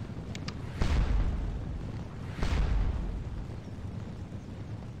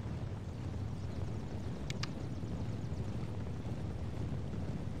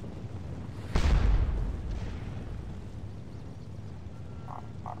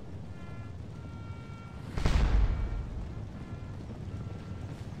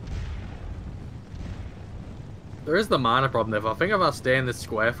 There is the minor problem if I think if I stay in this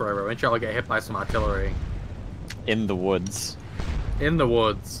square forever, eventually I'll get hit by some artillery. In the woods. In the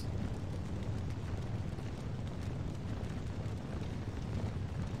woods.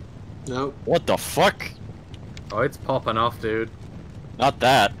 Nope. What the fuck? Oh, it's popping off, dude. Not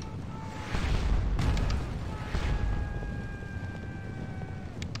that.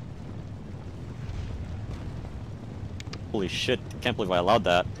 Holy shit, can't believe I allowed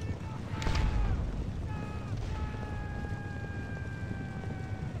that.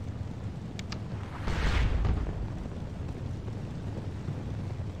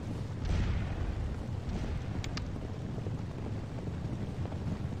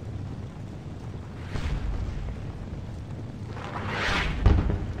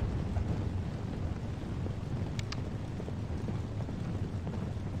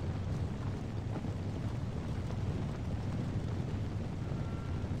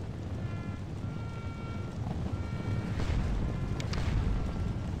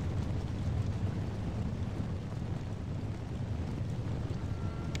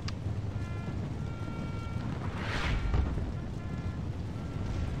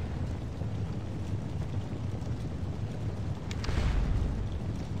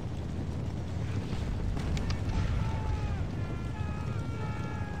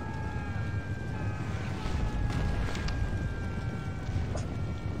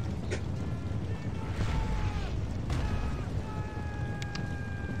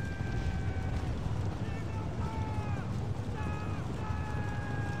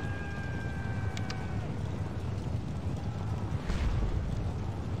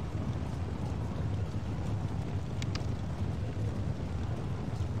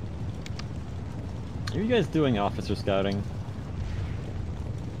 Are you guys doing officer scouting?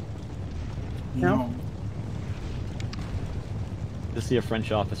 No. To see a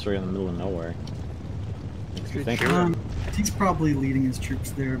French officer in the middle of nowhere. Makes me think. He's probably leading his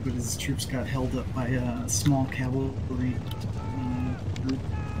troops there, but his troops got held up by a small cavalry group.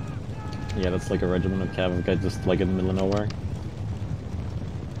 Yeah, that's like a regiment of cavalry guys just like in the middle of nowhere.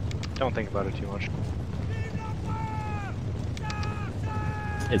 Don't think about it too much.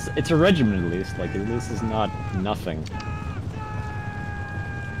 It's a regiment at least. Like this is not nothing.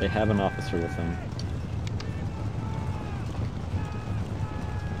 They have an officer with them.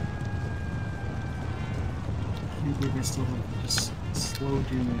 I think they still have just slow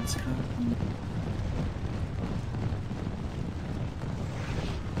dudes coming.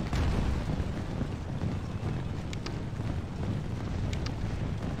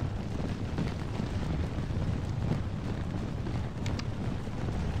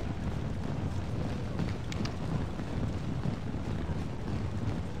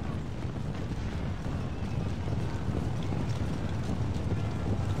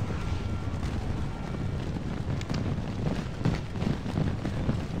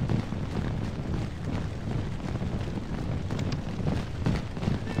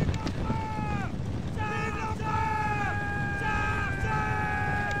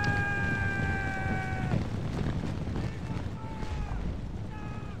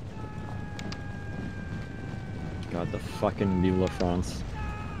 God, the fucking Vive la France.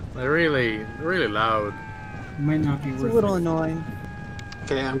 They're really loud. Might not be It's a worth little it. annoying.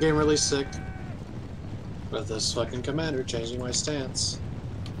 Okay, I'm getting really sick with this fucking commander changing my stance.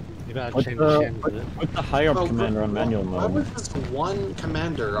 You gotta Put change the, the put the high up Oh, commander on manual why mode. was this one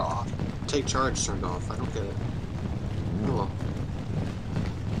commander take charge turned off? I don't get it. Oh well.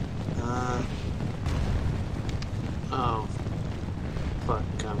 Oh. Fuck,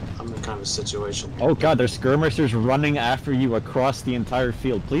 I'm in kind of a situation here. Oh god, there's skirmishers running after you across the entire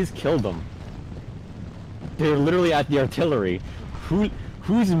field. Please kill them. They're literally at the artillery.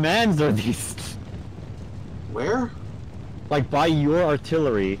 Whose mans are these? Where? Like by your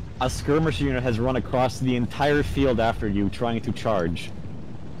artillery, a skirmisher unit has run across the entire field after you, trying to charge.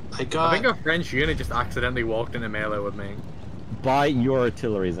 I got... I think a French unit just accidentally walked into melee with me. By your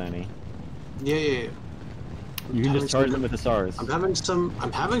artillery, Zanny. Yeah. You can just charge them with the SARS. I'm having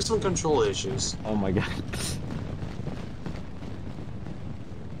some control issues. Oh my god.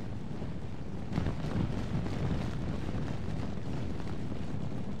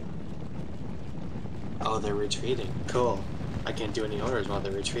 Oh, they're retreating. Cool. I can't do any orders while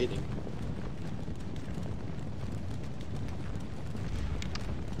they're retreating.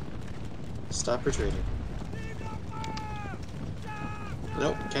 Stop retreating.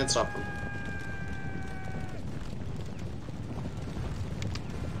 Nope, can't stop them.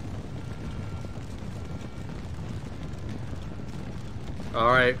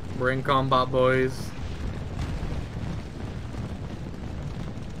 Alright, we're in combat, boys.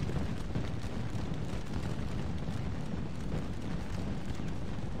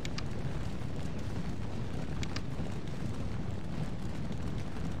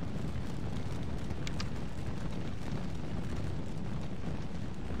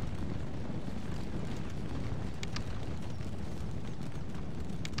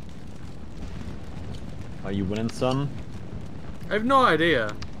 Are you winning, son? I have no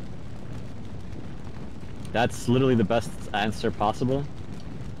idea. That's literally the best answer possible.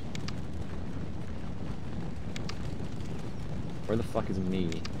 Where the fuck is me?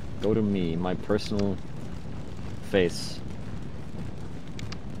 Go to me, my personal face.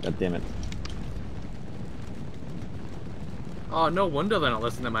 God damn it. Oh, no wonder they're not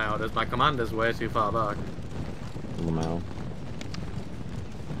listening to my orders. My commander's way too far back. Lamau.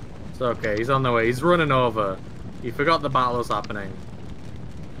 It's okay, he's on the way. He's running over. He forgot the battle was happening.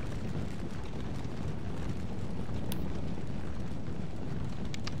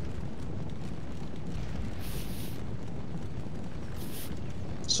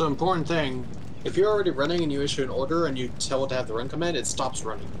 So important thing, if you're already running and you issue an order and you tell it to have the run command, it stops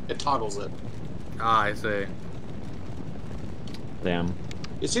running. It toggles it. Ah, I see. Damn.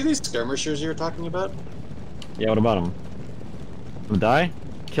 You see these skirmishers you were talking about? Yeah, what about him? Gonna die?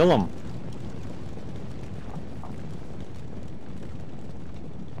 Kill him.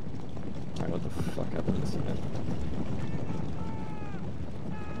 Alright, what the fuck happened to this guy?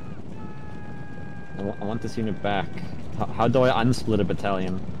 I want this unit back. How do I unsplit a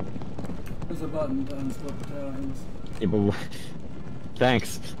battalion? There's a button to unsplit battalions. Yeah, but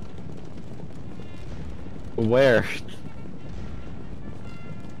thanks. Where?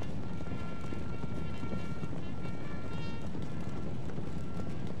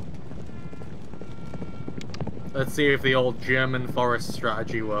 Let's see if the old German forest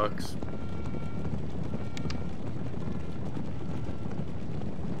strategy works.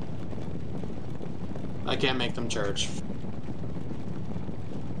 I can't make them charge.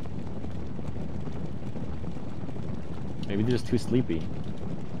 Maybe they're just too sleepy.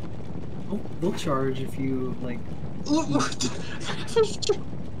 They'll charge if you like. The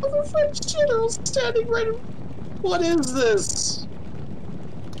French general's standing right. What is this?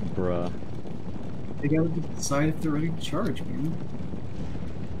 Bruh. They gotta decide if they're ready to charge, man.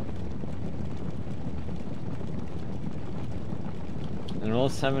 And all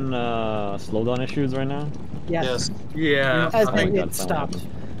us having slowdown issues right now? Yes. Yeah. As I think it that's stopped.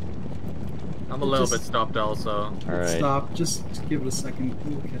 I'm a little Just- bit stopped also. Alright. Stop. Just give it a second.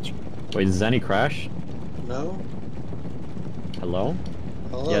 We'll catch up. Wait, did Zenny crash? No. Hello?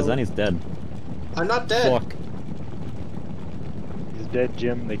 Hello. Yeah, Zenny's dead. I'm not dead. Fuck. He's dead,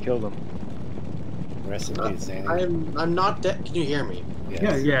 Jim. They killed him. Rest in peace, Zanny. I'm not dead. Can you hear me?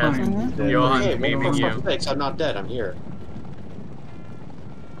 Yeah, you're Yes. fine. Mhm. Dead. Johan, Hey, memeing for you. fuck's sakes, I'm not dead. I'm here.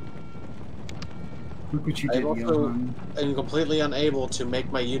 Look what you I'm did, also Johan. I'm completely unable to make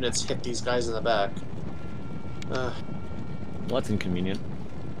my units hit these guys in the back. Well, that's inconvenient.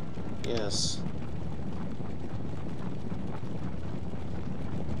 Yes.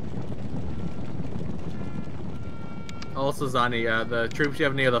 Also, Zani, the troops you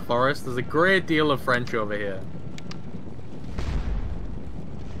have near the forest, there's a great deal of French over here.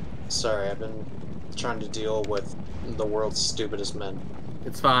 Sorry, I've been trying to deal with the world's stupidest men.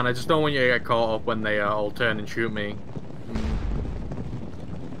 It's fine, I just don't want you to get caught up when they all turn and shoot me.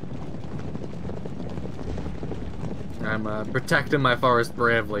 I'm protecting my forest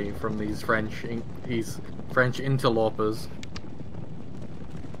bravely from these French interlopers.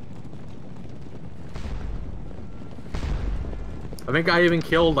 I think I even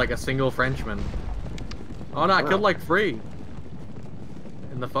killed like a single Frenchman. Oh no, I killed like 3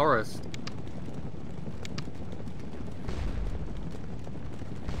 in the forest.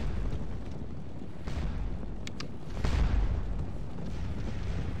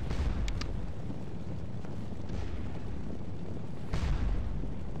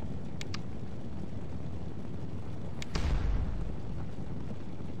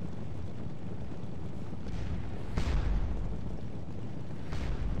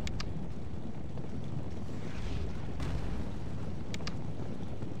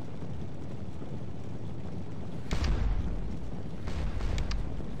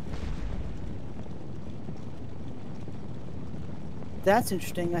 That's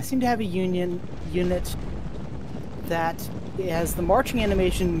interesting. I seem to have a Union unit that has the marching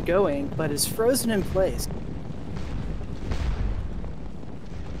animation going, but is frozen in place.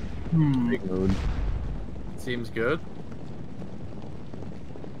 Big mood. Seems good.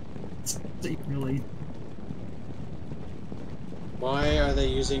 Really? Why are they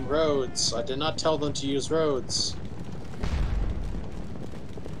using roads? I did not tell them to use roads.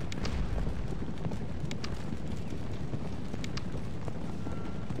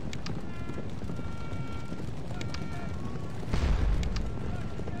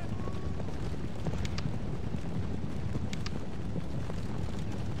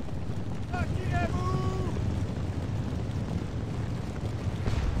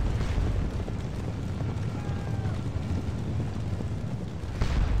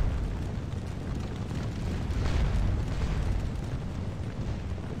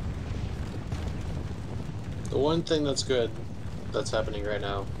 The one thing that's good that's happening right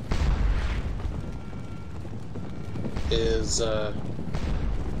now is can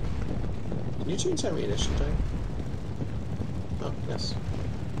you change ammunition type? Oh, yes.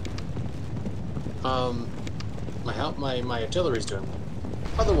 My artillery's doing well.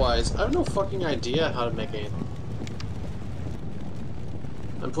 Otherwise, I have no fucking idea how to make anything.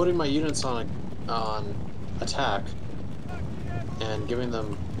 I'm putting my units on attack and giving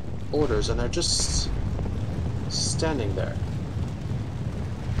them orders, and they're just standing there.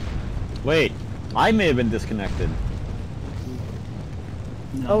 Wait, I may have been disconnected.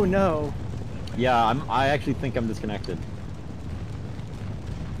 No. Oh no. Yeah, I actually think I'm disconnected.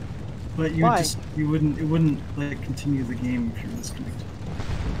 But you Why? it wouldn't like continue the game if you're disconnected.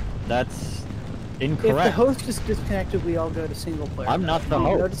 That's If incorrect. the host is disconnected, we all go to single player. I'm not the You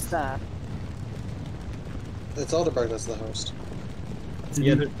host. Notice that. It's Elderberg that's the host.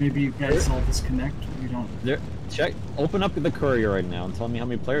 Maybe you guys all disconnect. You don't. Open up the courier right now and tell me how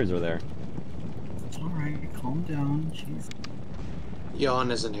many players are there. It's all right. Calm down. Jeez. Johan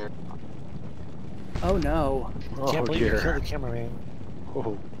isn't here. Oh no. Can't Oh believe you dear. killed the cameraman.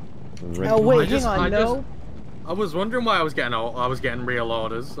 Oh. Oh wait, I hang on. No. I was wondering why I was getting real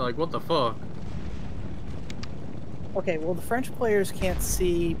orders. Like, what the fuck? Okay, well, the French players can't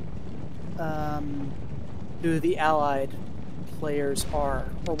see who the Allied players are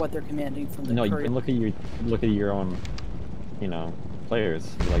or what they're commanding from the No, you courier. can look at your own, players.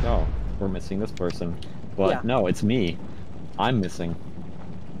 And be like, oh, we're missing this person, but Yeah. no, it's me. I'm missing.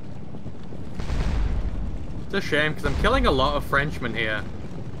 It's a shame because I'm killing a lot of Frenchmen here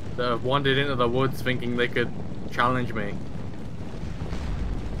that have wandered into the woods thinking they could challenge me.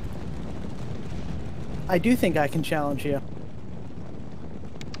 I do think I can challenge you.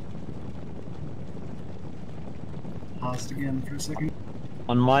 Paused again for a second.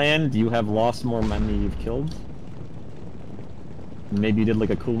 On my end, you have lost more men than you've killed. Maybe you did like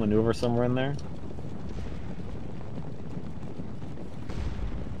a cool maneuver somewhere in there.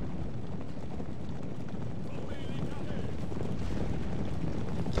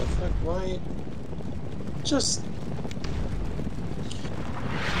 The fuck? Why? Just.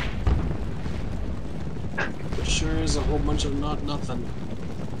 There sure is a whole bunch of nothing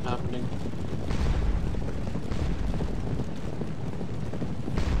happening.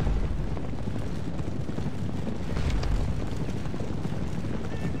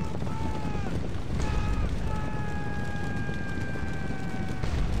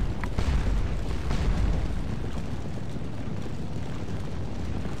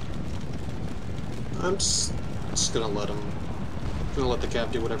 I'm just gonna let them. Gonna let the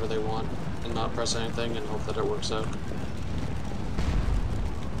Cav do whatever they want and not press anything and hope that it works out.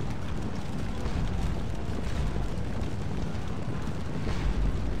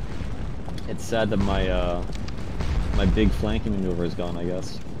 It's sad that my my big flanking maneuver is gone, I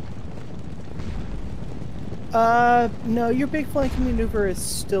guess. No, your big flanking maneuver is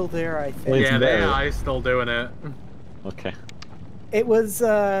still there, I think. Well, it's Yeah, the there. AI's still doing it. Okay. It was,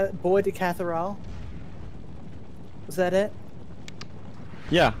 Bois de Cathedral. Was that it?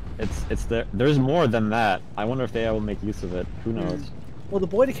 Yeah, it's there. There's more than that. I wonder if they will make use of it. Who knows? Well, the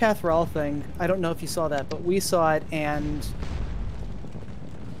Bois de Cathedral thing, I don't know if you saw that, but we saw it, and...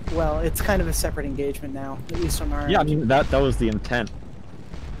 Well, it's kind of a separate engagement now, at least on our Yeah, I end. mean, that was the intent.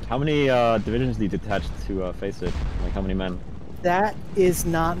 How many divisions do you detach to face it? Like, how many men? That is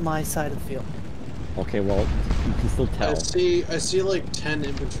not my side of the field. Okay, well, you can still tell. I see like 10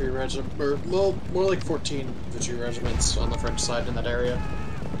 infantry regiments, or well, more like 14 infantry regiments on the French side in that area.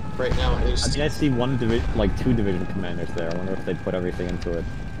 Right now, at I least. mean, I see like 2 division commanders there. I wonder if they'd put everything into it.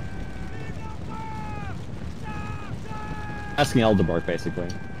 Asking Eldebark, basically.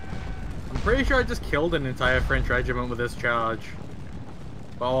 I'm pretty sure I just killed an entire French regiment with this charge.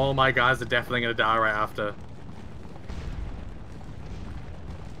 But all my guys are definitely gonna die right after.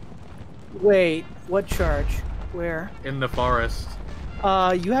 Wait, what charge? Where? In the forest.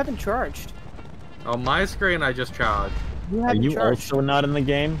 You haven't charged. On my screen, I just charged. You Are haven't you charged. also not in the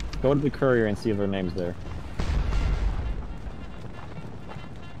game? Go to the courier and see if their name's there.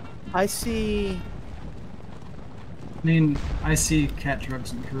 I see... I mean, I see cat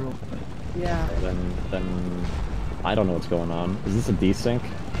drugs and curl, but Yeah. Then I don't know what's going on. Is this a desync?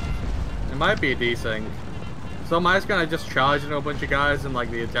 It might be a desync. So on my screen, I just charged into a bunch of guys in like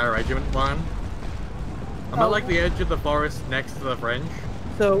the entire regiment line. I'm at like the edge of the forest next to the French.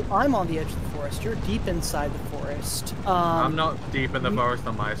 So I'm on the edge of the forest. You're deep inside the forest. I'm not deep in the forest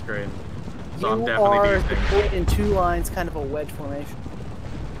on my screen. So I'm You definitely are desync. deployed in 2 lines, kind of a wedge formation.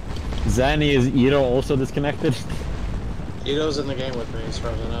 Zanny, is Ito also disconnected? Ito's in the game with me, as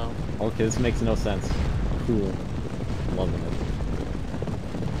far as I know. Okay, this makes no sense. Cool. I'm loving it.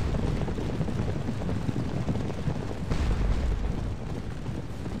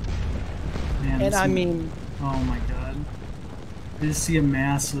 man. And this I is- mean, oh my god. I just see a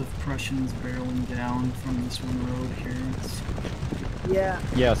mass of Prussians barreling down from this one road here. It's, yeah.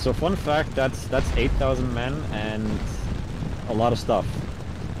 Yeah, so fun fact, that's 8,000 men and a lot of stuff.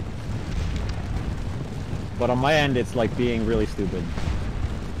 But on my end, it's like being really stupid.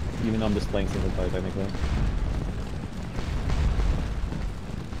 Even though I'm just playing single player, technically.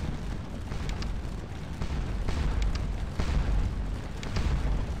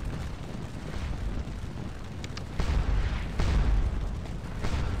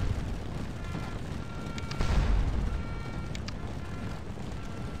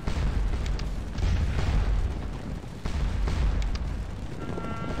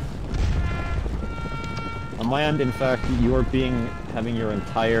 On my end, in fact, you are having your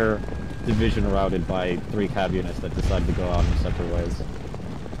entire division routed by 3 cav units that decide to go out in separate ways.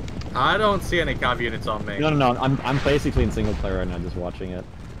 I don't see any cav units on me. No, I'm basically in single player right now, just watching it.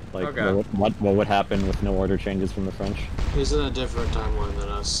 Like, Okay. what would happen with no order changes from the French? He's in a different timeline than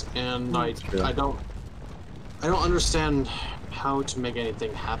us, and That's true. I don't understand how to make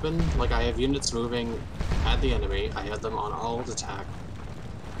anything happen. Like, I have units moving at the enemy. I have them on all attack.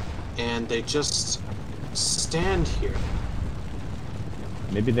 And they just stand here.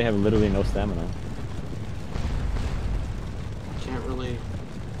 Maybe they have literally no stamina. Can't really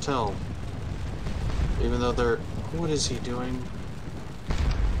tell. Even though they're... What is he doing?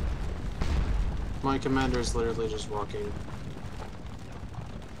 My commander is literally just walking.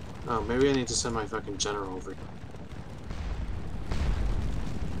 Oh, maybe I need to send my fucking general over.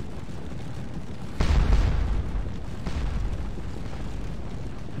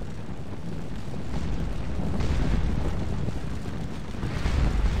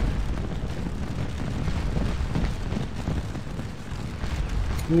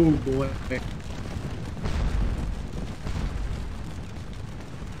 Oh boy.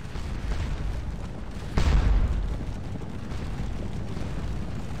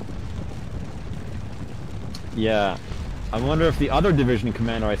 Yeah. I wonder if the other division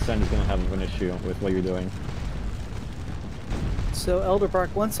commander I send is going to have an issue with what you're doing. So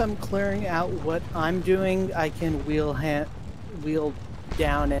Elderbark, once I'm clearing out what I'm doing, I can wheel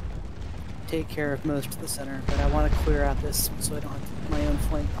down and take care of most of the center. But I want to clear out this so I don't have my own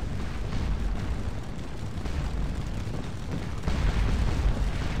flank.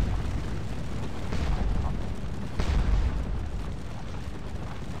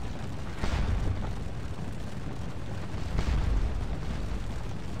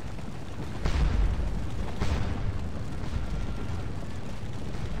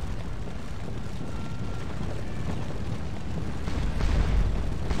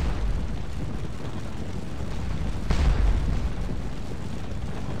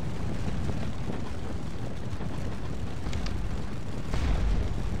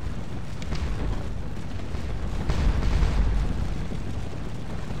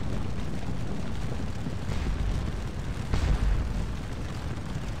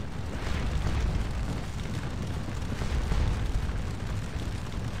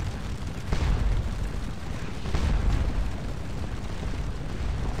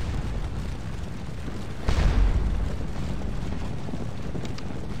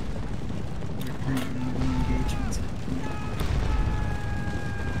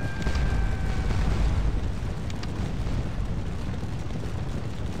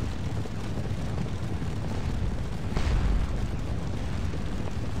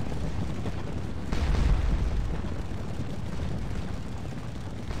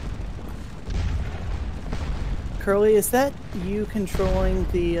 Curly, is that you controlling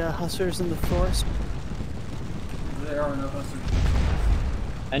the hussars in the forest? There are no hussars.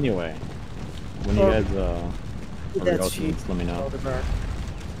 Anyway, when you guys are That's ready, let me know. Elderbark.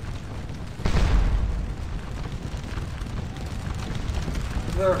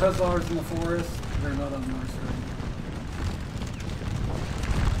 There are hussars in the forest. They're not on North Side.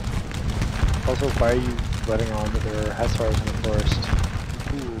 Also, why are you letting on that there are hussars in the forest?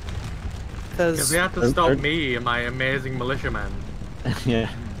 Because they have to stop me and my amazing militiamen. Yeah.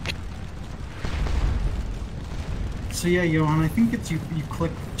 So yeah, Johan, I think it's you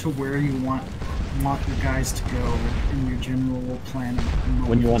click to where you want your guys to go in your general plan of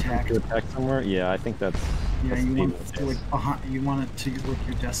When you want attack. to attack somewhere, yeah, I think that's... Yeah, that's you the want case. to like behind. You want it to like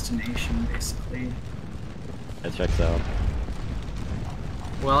your destination, basically. That checks out.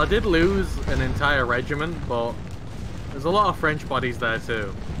 Well, I did lose an entire regiment, but there's a lot of French bodies there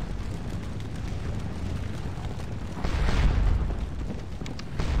too.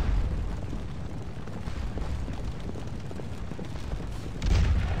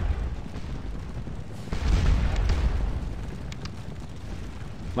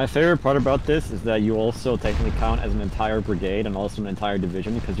 My favorite part about this is that you also technically count as an entire brigade and also an entire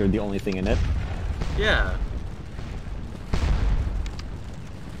division because you're the only thing in it. Yeah.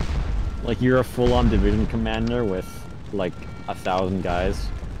 Like, you're a full-on division commander with, like, 1,000 guys.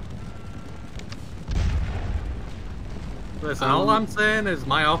 Listen, all I'm saying is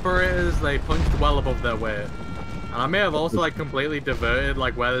my operators, they punched well above their weight. And I may have also, like, completely diverted,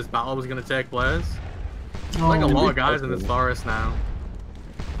 like, where this battle was going to take place. There's, like, a lot of guys in this forest now.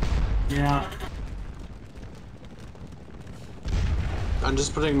 Yeah. I'm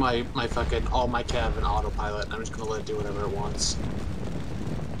just putting my fucking all my cav in autopilot and I'm just gonna let it do whatever it wants.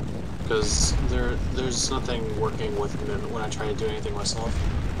 Because there's nothing working with me when I try to do anything myself.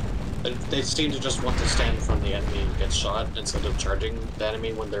 They seem to just want to stand in front of the enemy and get shot instead of charging the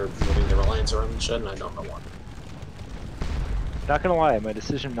enemy when they're moving their alliance around and shit, and I don't know why. Not gonna lie, my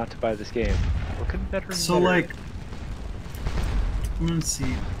decision not to buy this game. What could be better? So like, let's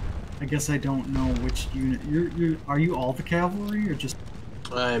see. I guess I don't know which unit. Are you all the cavalry or just?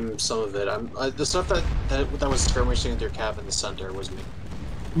 I'm some of it. I'm the stuff that was skirmishing with your cav in the center was me.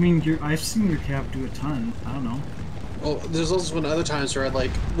 I mean, I've seen your cav do a ton. I don't know. Well, there's also been other times where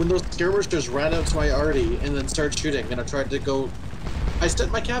when those skirmishers ran out to my arty and then started shooting, and I tried to go. I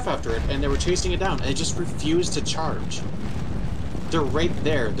sent my cav after it, and they were chasing it down, and it just refused to charge. They're right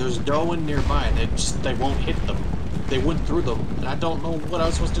there. There's no one nearby, and they won't hit them. They went through them, and I don't know what I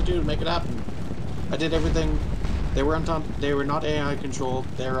was supposed to do to make it happen. I did everything. They were They were not AI controlled.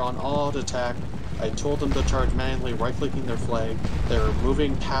 They were on auto attack. I told them to charge manually, right-clicking their flag. They were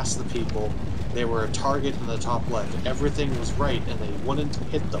moving past the people. They were a target in the top left. Everything was right, and they wouldn't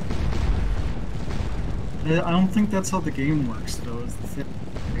hit them. I don't think that's how the game works, though. Is the thing.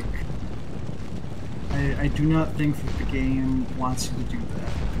 I do not think that the game wants you to do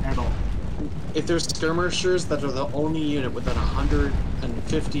that at all. If there's skirmishers that are the only unit within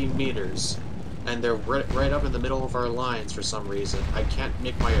 150 meters, and they're right up in the middle of our lines for some reason, I can't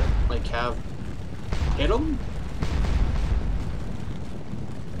make my cav hit them?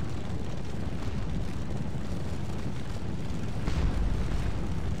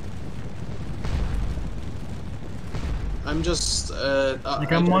 I'm just,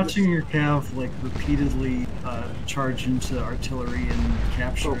 I'm watching your cav, repeatedly charge into artillery and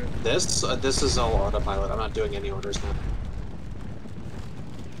capture it. This is all autopilot. I'm not doing any orders now.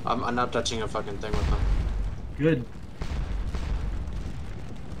 I'm not touching a fucking thing with them. Good.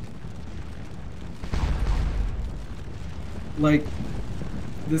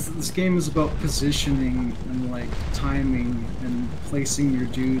 This game is about positioning and, timing and placing your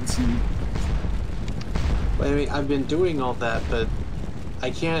dudes and... I mean, I've been doing all that, but I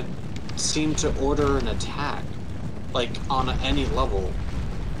can't seem to order an attack, on any level,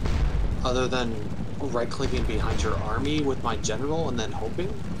 other than right-clicking behind your army with my general and then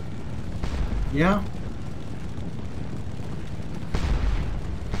hoping? Yeah.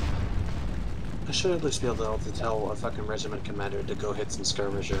 I should at least be able to tell a fucking regiment commander to go hit some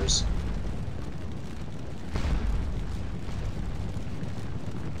skirmishers.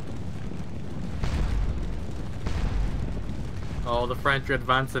 Oh, the French are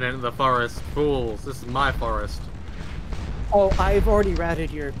advancing into the forest. Fools, this is my forest. Oh, I've already routed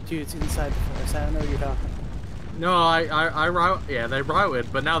your dudes inside the forest. I don't know what you're talking about. No, I route. Yeah, they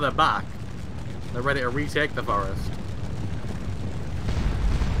routed, but now they're back. They're ready to retake the forest.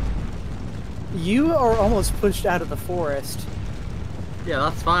 You are almost pushed out of the forest. Yeah,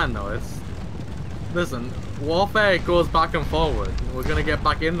 that's fine though. Listen, warfare goes back and forward. We're gonna get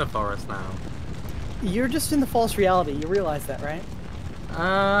back in the forest now. You're just in the false reality. You realize that, right?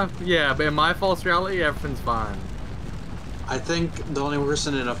 Yeah, but in my false reality, everything's fine. I think the only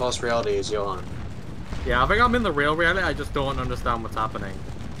person in a false reality is Johan. Yeah, I think I'm in the real reality. I just don't understand what's happening.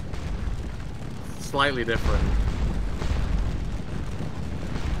 Slightly different.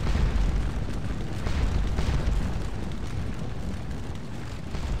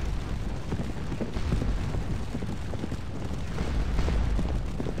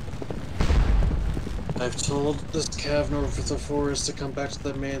 I've told this cav north of the forest to come back to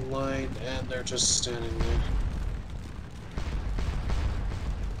the main line, and they're just standing there.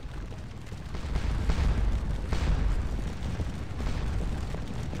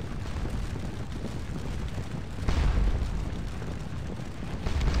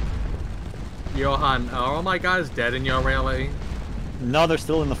 Johan, are all my guys dead in your reality? No, they're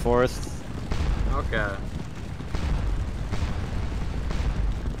still in the forest. Okay.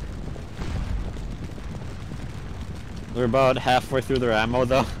 They're about halfway through their ammo,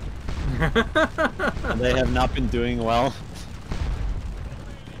 though. And they have not been doing well.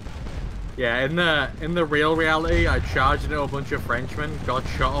 Yeah, in the real reality, I charged into a bunch of Frenchmen, got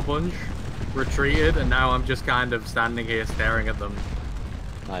shot a bunch, retreated, and now I'm just kind of standing here staring at them.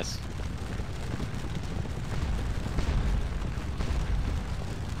 Nice.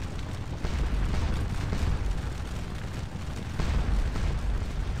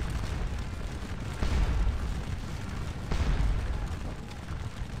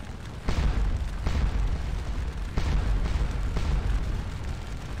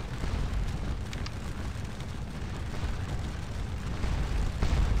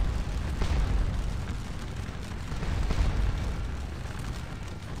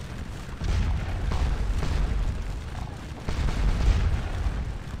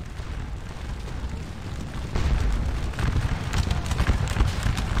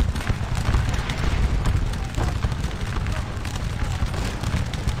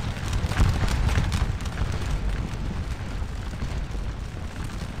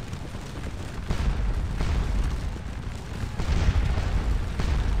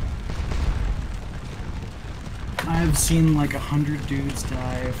 I've seen like 100 dudes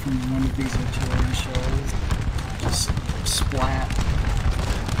die from one of these artillery shells. Just splat.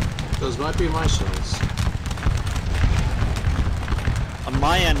 Those might be my shells. On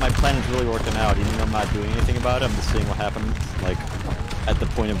my end, my plan is really working out. Even though I'm not doing anything about it, I'm just seeing what happens, like, at the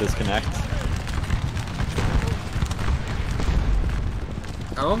point of disconnect.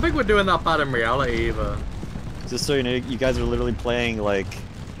 I don't think we're doing that bad in reality either. Just so you know, you guys are literally playing, like,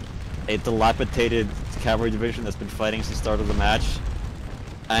 a dilapidated cavalry division that's been fighting since the start of the match,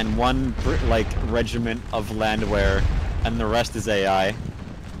 and one, like, regiment of landwehr, and the rest is AI.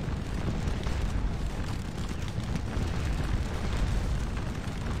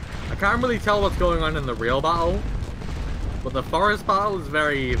 I can't really tell what's going on in the real battle, but the forest battle is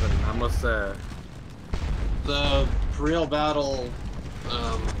very even, I must say. The real battle,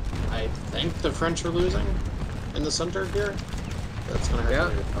 I think the French are losing in the center here. That's gonna hurt.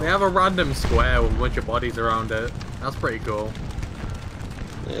 Yeah, they have a random square with a bunch of bodies around it. That's pretty cool.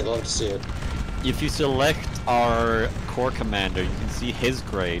 Yeah, I'd love to see it. If you select our corps commander, you can see his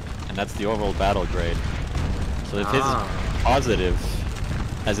grade, and that's the overall battle grade. So if his is positive,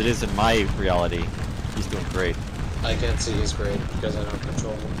 as it is in my reality, he's doing great. I can't see his grade because I don't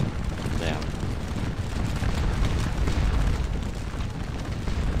control him. Damn.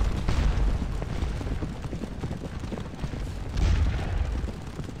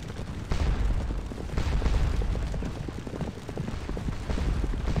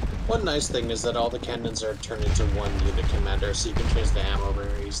 One nice thing is that all the cannons are turned into one unit commander, so you can change the ammo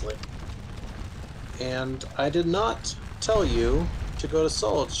very easily. And I did not tell you to go to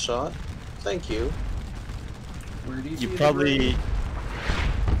solid shot. Thank you. Where do you see You the probably... grade?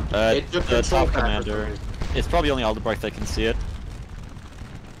 It took the control top back for commander. some reason. It's probably only Aldebrecht that can see it.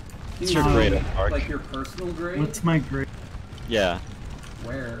 Can It's you your tell grade, me, Mark. like your personal grade? What's my grade? Yeah.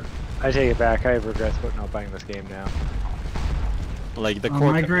 Where? I take it back. I regret not buying this game now. Like, the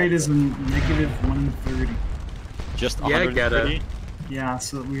corps My grade is a commander. negative 130. Just Yeah, I get it. 130? Yeah,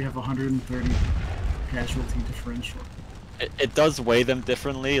 so we have 130 casualty differential. It does weigh them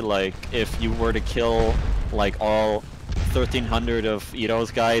differently. Like, if you were to kill, like, all 1,300 of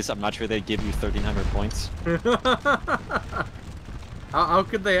Ito's guys, I'm not sure they'd give you 1,300 points. How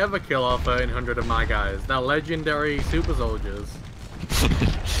could they ever kill all 1,300 of my guys? They're legendary super soldiers.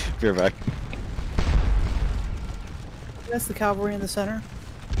 Be right back. That's the cavalry in the center.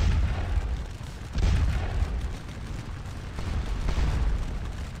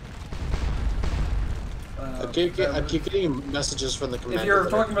 I keep getting messages from the commander. If you're that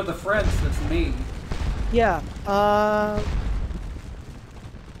talking about the French, that's me. Yeah.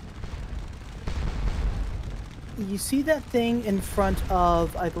 You see that thing in front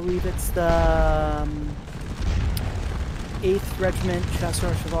of, I believe it's the 8th Regiment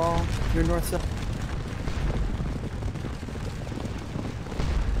Chasseurs Cheval, your north side.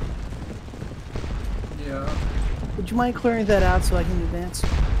 Yeah. Would you mind clearing that out so I can advance?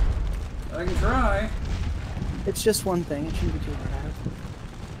 I can try. It's just one thing. It shouldn't be too hard.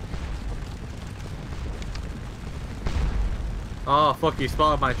 Oh, fuck, you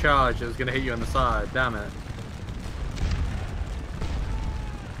spotted my charge. It was gonna hit you on the side. Damn it.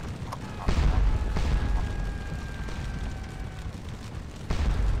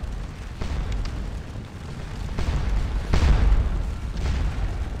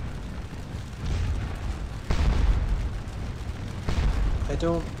 I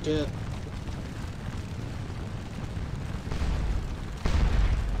don't get...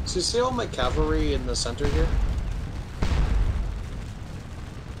 So you see all my cavalry in the center here?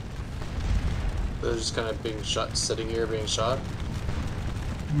 They're just kind of being shot, sitting here being shot.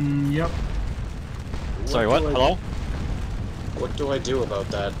 Yep. Sorry, what? do I- Hello? What do I do about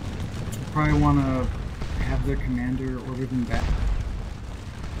that? Probably want to have their commander order them back.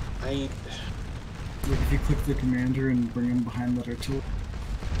 I... Like if you click the commander and bring him behind that artillery.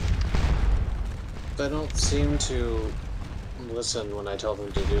 They don't seem to listen when I tell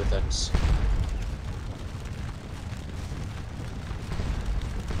them to do things.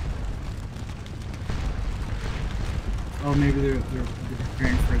 Oh, maybe they're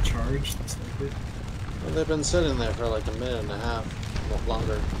preparing for a charge. That's like it. Well, they've been sitting there for like a minute and a half, not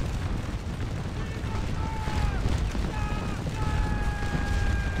longer.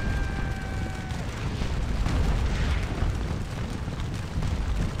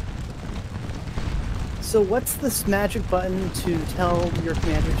 So what's this magic button to tell your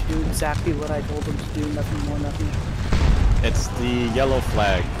commander to do exactly what I told him to do, nothing more, nothing less? It's the yellow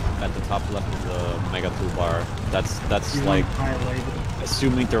flag at the top left of the mega toolbar. That's You like want highlighted.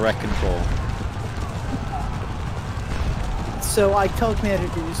 assuming direct control. So I tell commander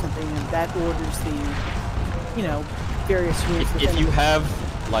to do something, and that orders the you know, various units. If you have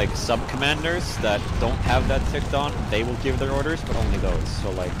like sub-commanders that don't have that ticked on, they will give their orders, but only those.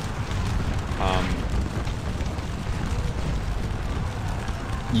 So like,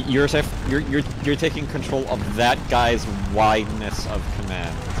 you're taking control of that guy's wideness of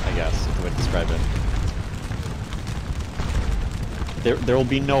command, I guess, is the way to describe it. There will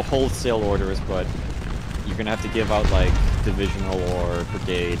be no wholesale orders, but you're gonna have to give out like divisional or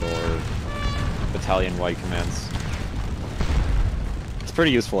brigade or battalion-wide commands. It's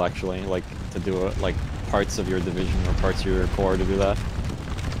pretty useful actually, like to do it, like parts of your division or parts of your corps to do that.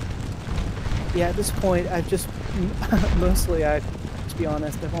 Yeah, at this point, I've just mostly, to be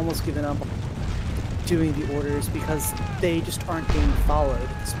honest, I've almost given up on doing the orders because they just aren't being followed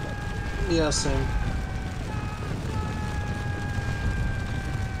at this point. Yeah, same.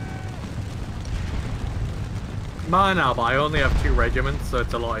 Mine now, but I only have 2 regiments, so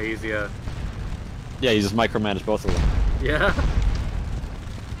it's a lot easier. Yeah, you just micromanage both of them. Yeah.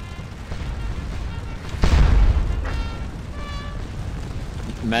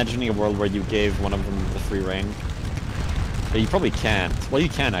 Imagining a world where you gave one of them the free reign. But you probably can't. Well, you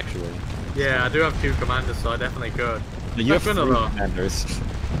can actually. Yeah, I do have 2 commanders, so I definitely could. No, you have Not 3 gonna, though. commanders.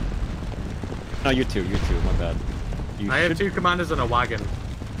 No, you're 2, my bad. I have 2 commanders and a wagon.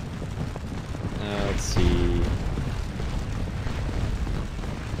 Let's see.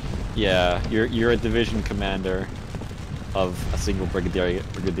 Yeah, you're a division commander of a single brigadier.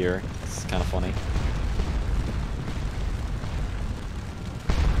 It's kind of funny.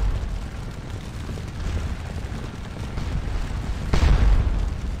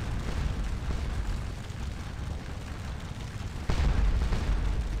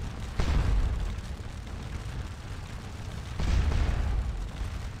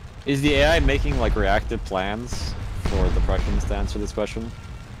 Is the AI making like reactive plans for the Prussians to answer this question?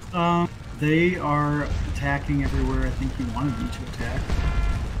 They are attacking everywhere I think you wanted them to attack.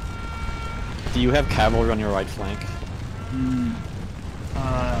 Do you have cavalry on your right flank?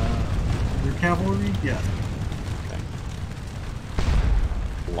 Your cavalry? Yeah. Okay.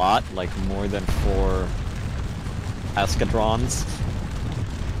 A lot, like more than 4 escadrons.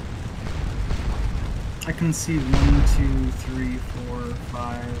 I can see 1, 2, 3, 4,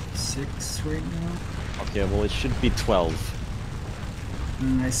 5, 6 right now. Okay, well it should be 12.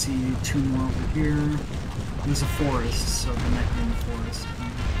 And I see 2 more over here. There's a forest, so they might be in the forest.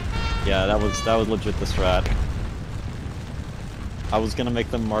 Yeah, that was legit the strat. I was gonna make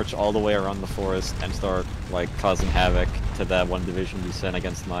them march all the way around the forest and start like causing havoc to that one division you sent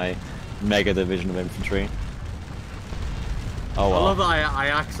against my mega division of infantry. Oh well. I love that I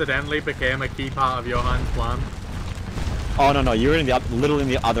accidentally became a key part of Johann's plan. Oh no, you're in the literally in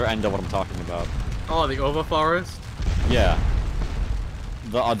the other end of what I'm talking about. Oh, the other forest? Yeah.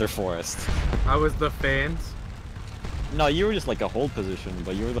 The other forest. I was the feint. No, you were just like a hold position,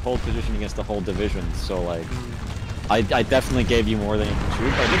 but you were the hold position against the whole division, so like... I definitely gave you more than you can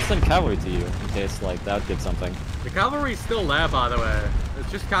shoot, but I did send cavalry to you, in case like that did something. The cavalry's still there, by the way.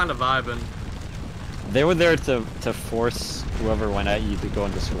 It's just kind of vibing. They were there to force whoever went at you to go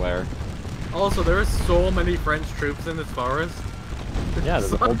into square. Also, there are so many French troops in this forest. Yeah,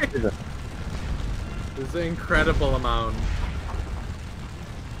 there's a whole division. There's an incredible amount.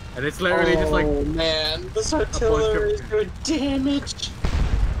 And it's literally just like... Oh man, this artillery is doing damage!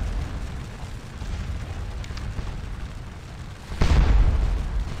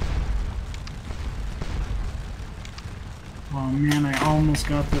 Oh man, I almost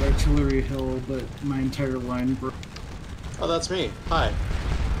got that artillery hill, but my entire line broke. Oh, that's me. Hi.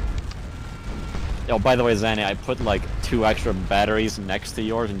 Oh, by the way, Zanny, I put like 2 extra batteries next to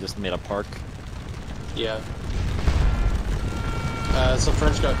yours and just made a park. Yeah. So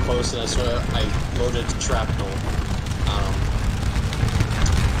French got close and I loaded shrapnel.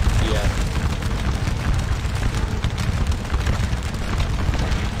 Yeah.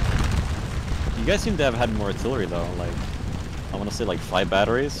 You guys seem to have had more artillery though, like, I want to say like 5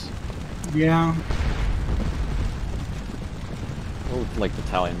 batteries? Yeah. Or like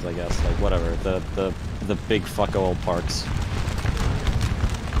battalions, I guess, like whatever, the big fuck old parks.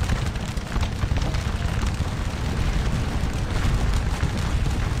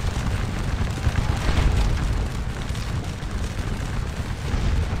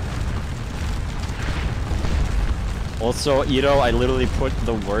 Also, Ito, I literally put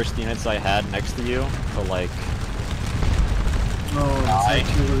the worst units I had next to you to like... Oh, it's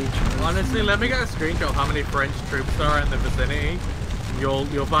artillery charge. Honestly, let me get a screenshot of how many French troops there are in the vicinity.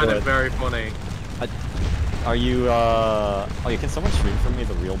 You'll find it very funny. Are you, oh, can someone stream for me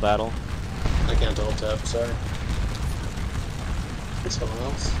the real battle? I can't alt tab, sorry. It's someone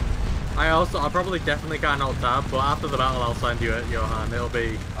else. I'll probably definitely can't alt tab, but after the battle I'll send you it, Johan. It'll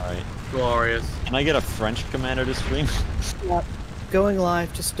be Alright. glorious. Can I get a French commander to stream? Yep. Going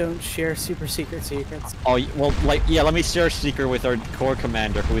live, just don't share super secrets. Oh, well, like, yeah, let me share a secret with our core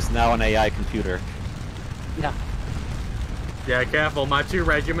commander, who is now an AI computer. Yeah. Yeah, careful. My 2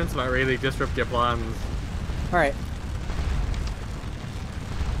 regiments might really disrupt your plans. Alright.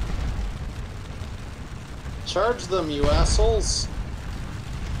 Charge them, you assholes!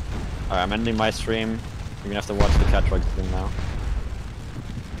 Alright, I'm ending my stream. You're gonna have to watch the Catrog stream now.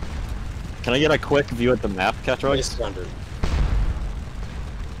 Can I get a quick view at the map, Catrog? Waste 100.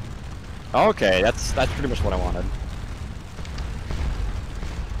 Okay, that's pretty much what I wanted.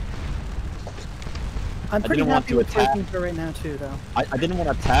 I'm pretty didn't want happy to with attack. Breaking Through right now too, though. I didn't want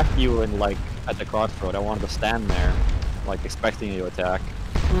to attack you in, like, at the crossroad. I wanted to stand there, like, expecting you to attack.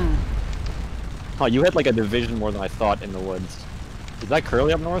 Hmm. Oh, you had, like, a division more than I thought in the woods. Is that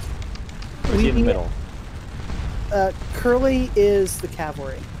Curly up north? Or is he in the middle? Curly is the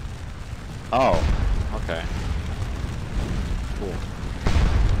cavalry. Oh, okay. Cool.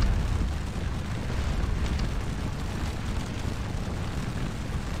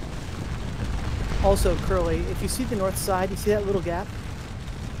 Also, Curly, if you see the north side, you see that little gap?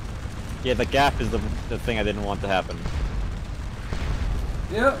 Yeah, the gap is the thing I didn't want to happen.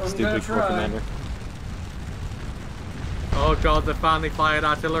 Yep, I'm gonna Stupid core try. commander. Oh god, they finally fired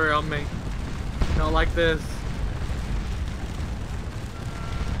artillery on me. Not like this.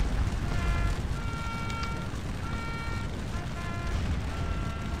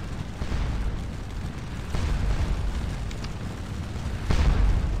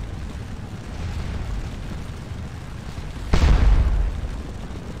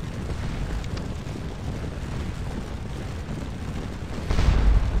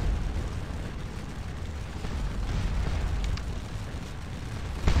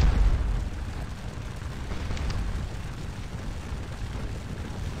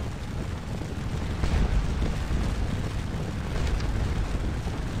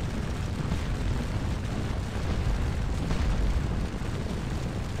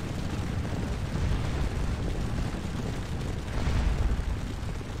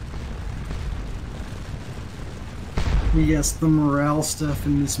 Yes, the morale stuff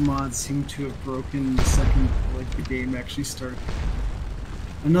in this mod seemed to have broken the second the game actually started.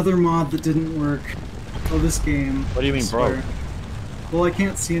 Another mod that didn't work. Oh, this game. What do you mean, I swear. broke? Well, I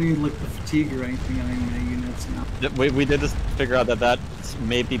can't see any like the fatigue or anything on any of my units now. We did just figure out that's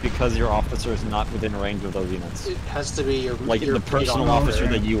maybe because your officer is not within range of those units. It has to be your Like your the personal lead officer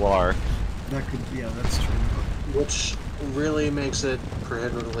officer, that you are. That could, yeah, that's true. which really makes it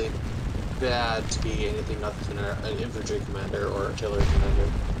prohibitively bad to be anything other than an infantry commander or artillery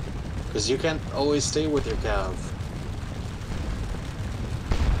commander, because you can't always stay with your cav.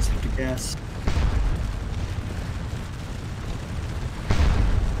 Just have to guess.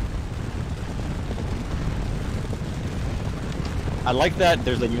 I like that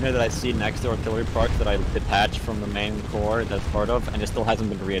there's a unit that I see next to artillery park that I detached from the main core that's part of, and it still hasn't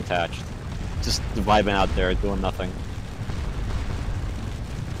been reattached. Just vibing out there, doing nothing.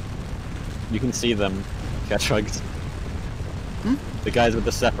 You can see them, Catrogs. Hmm? The guys with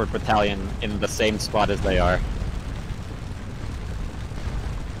the separate battalion in the same spot as they are.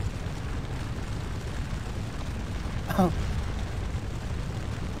 Oh.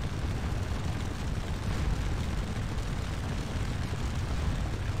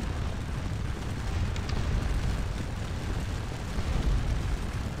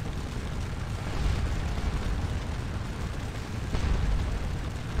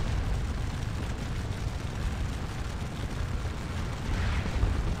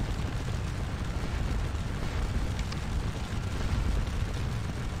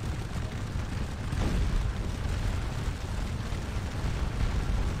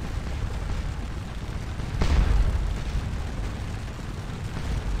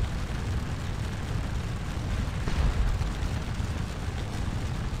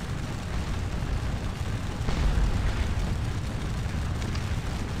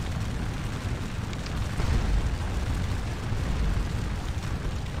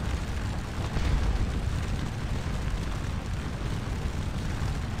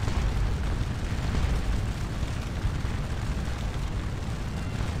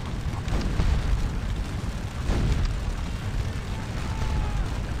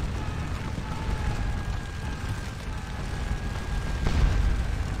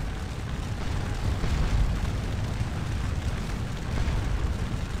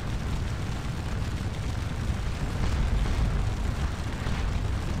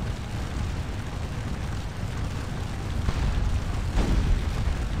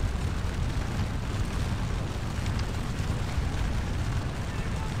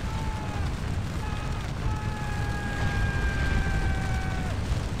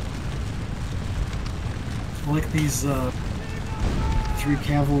 like these 3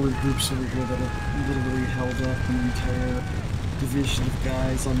 cavalry groups over here that have literally held up an entire division of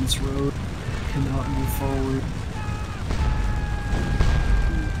guys on this road. Cannot move forward.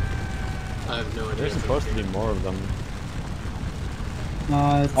 I have no idea. There's supposed to be more of them.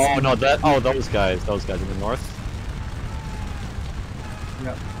 It's No, those guys in the north.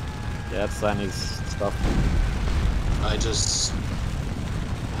 Yep. Yeah, that's Sandy's stuff. I just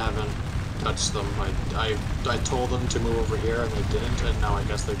haven't touched them. I told them to move over here and they didn't, and now I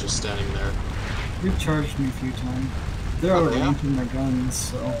guess they're just standing there. They've charged me a few times. They're Oh, already yeah? ranking their guns,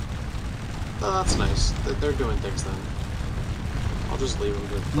 so. Oh, that's nice. They're doing things then. I'll just leave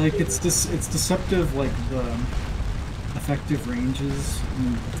them to Like, do it's this. deceptive, like, the effective ranges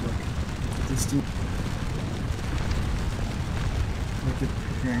and, like, the distance. Like, they're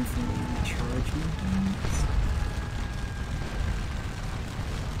preparing for the charge movements.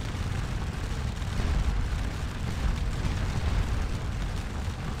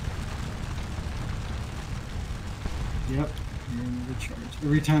 Yep, you're in the charge.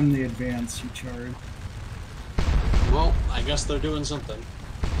 Every time they advance, you charge. Well, I guess they're doing something.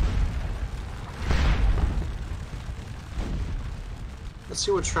 Let's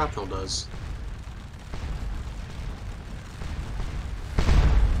see what shrapnel does.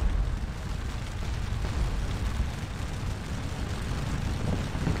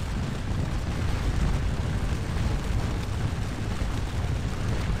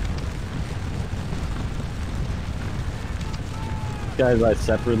 Guys I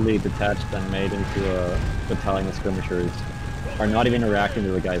separately detached and made into a battalion of skirmishers are not even interacting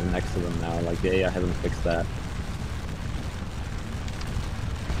with the guys next to them now. Like, the AI hasn't fixed that.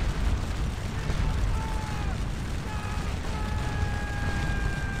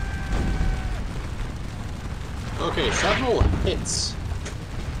 Okay, shrapnel hits.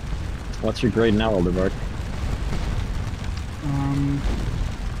 What's your grade now, Alderbark?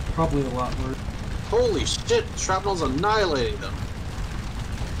 Probably a lot worse. Holy shit, shrapnel's annihilating them.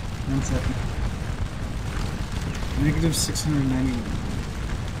 1 second. Negative 691.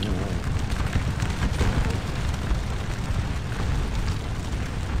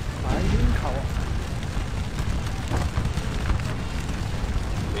 Binding column.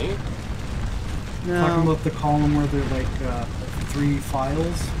 Me? Talking No, about the column where they're like 3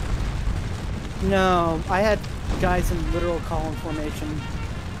 files. no. I had guys in literal column formation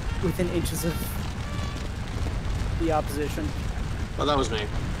within inches of the opposition. Oh, that was me.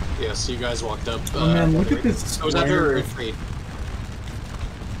 Yes, you guys walked up. Oh man, look at this I was after square. retreat.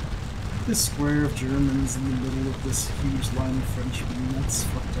 This square of Germans in the middle of this huge line of Frenchmen. That's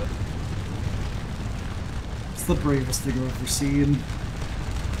fucked up. It's the bravest thing I've ever seen.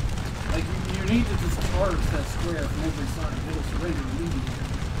 Like, you need to just charge that square from every side. It'll surrender immediately.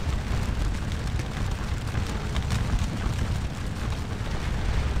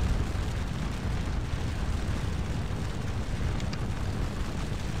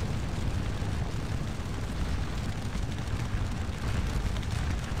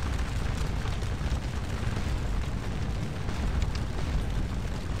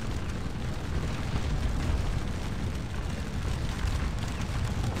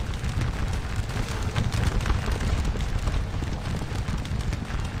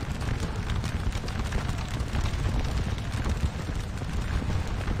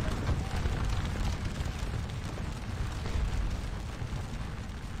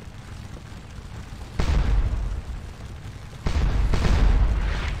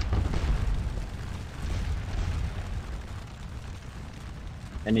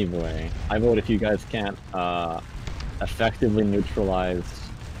 Anyway, I vote if you guys can't effectively neutralize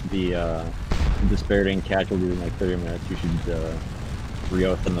the disparity in casualties in like 30 minutes, you should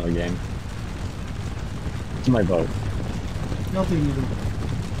re-oath another game. It's my vote. Nothing even.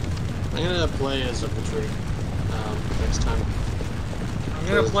 I'm gonna play as a retreat next time. I'm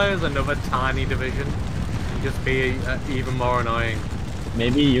gonna play as another tiny division and just be even more annoying.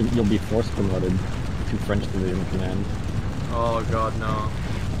 Maybe you'll be force promoted to French Division Command. Oh god, no.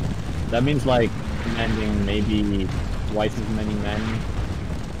 That means like commanding maybe twice as many men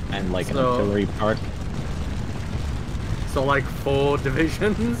and like an So- artillery park. So like 4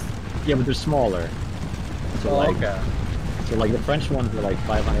 divisions? Yeah, but they're smaller. So Oh, like, okay. so like the French ones are like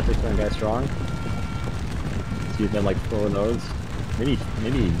 500, 600 guys strong. So you get like 4 of those, maybe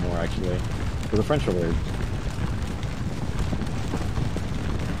more actually. Because the French are weird.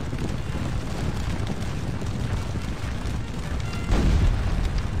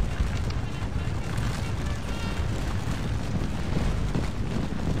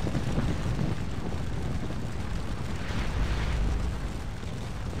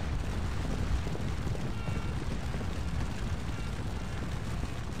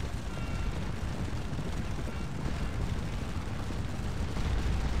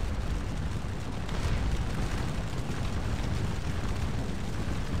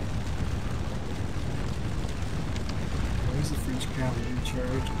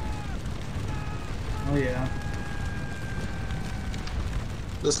 Oh yeah.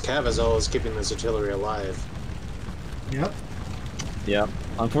 This Cavazol is keeping this artillery alive. Yep. Yeah.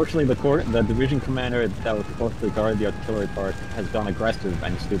 Unfortunately, the division commander that was supposed to guard the artillery part has gone aggressive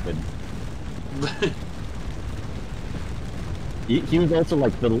and stupid. He was also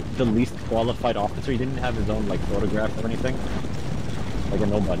like the least qualified officer. He didn't have his own like photograph or anything. Like a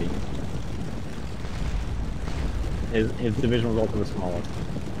nobody. His division was also the smallest.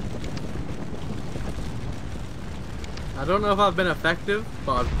 I don't know if I've been effective,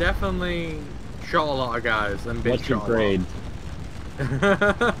 but I've definitely shot a lot of guys and been What's your shot grade?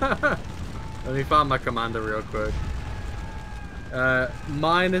 Let me find my commander real quick.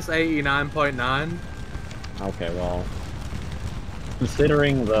 Minus 89.9. Okay, well,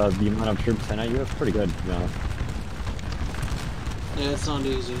 considering the amount of troops sent at you, that's pretty good, to be honest. Yeah, it's not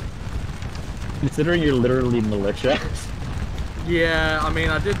easy. Considering you're literally militia. Yeah, I mean,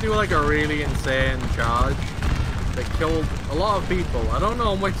 I did do like a really insane charge. They killed a lot of people. I don't know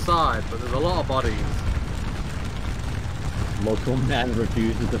on which side, but there's a lot of bodies. Local man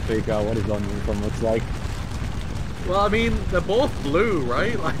refuses to figure out what his own uniform looks like. Well, I mean, they're both blue,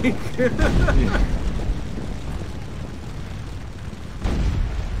 right? Like.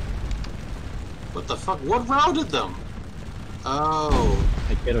 What the fuck? What routed them? Oh.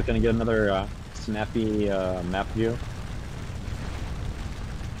 Hey kid, we're gonna get another snappy map view.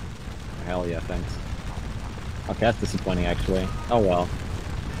 Hell yeah, thanks. Okay, that's disappointing actually. Oh well.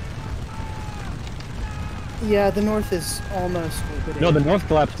 Yeah, the north is almost liquidated. No, the north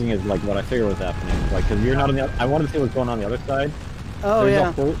collapsing is like what I figured was happening. Like, cause you're not on the. I wanted to see what's going on the other side. Oh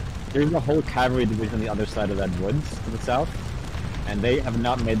yeah. There's a whole cavalry division on the other side of that woods to the south, and they have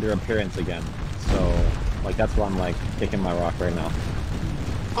not made their appearance again. So, like, that's why I'm like kicking my rock right now.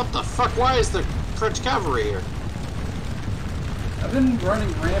 What the fuck? Why is the French cavalry here? I've been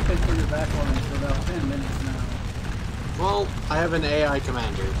running rampant through your back line for about 10 minutes now. Well, I have an AI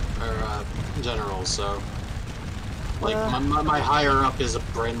commander, or general, so... Like, my higher up is a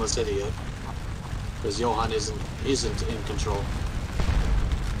brainless idiot. Because Johan isn't in control.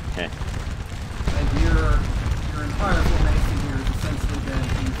 Okay. And your entire formation here has essentially been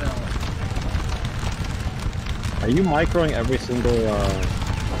enveloped. Are you microing every single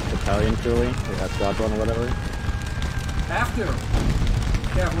battalion, truly? Or squadron or whatever? Have to.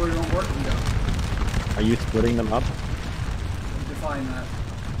 Cavalry don't work together. Are you splitting them up? Define that.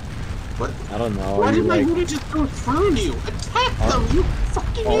 What? I don't know. Why did my like, unit just go through you? Attack them, you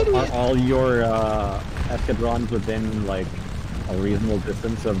fucking are idiot! all your escadrons within like a reasonable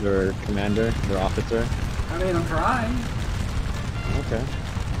distance of their commander, their officer? I mean, I'm trying. Okay.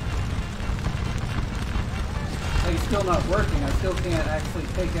 It's still not working. I still can't actually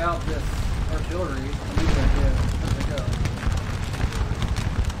take out this artillery. I need to where they go.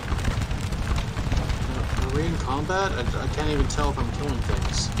 Are we in combat? I can't even tell if I'm killing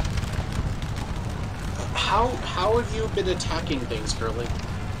things. How have you been attacking things, Curly?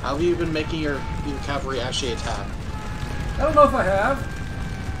 How have you been making your cavalry actually attack? I don't know if I have.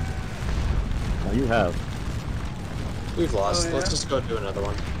 Well, you have. We've lost. Oh, yeah? Let's just go do another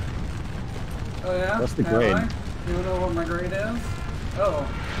one. Oh yeah? What's the Have grade? I? You don't know what my grade is? Oh.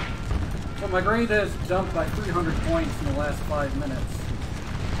 Well, my grade has jumped by 300 points in the last 5 minutes.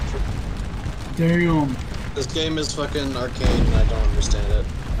 Damn. This game is fucking arcane and I don't understand it.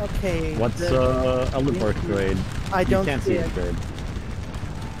 Okay. What's Elderborg's grade? I don't You can't see see his it. grade.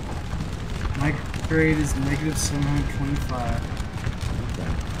 My grade is negative 725.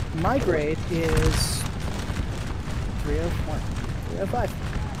 My grade is 301. 305.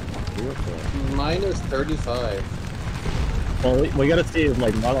 Minus 35. Well, we gotta see is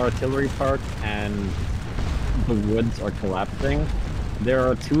like while artillery park and the woods are collapsing, there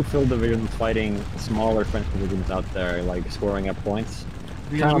are two field divisions fighting smaller French divisions out there, like scoring up points.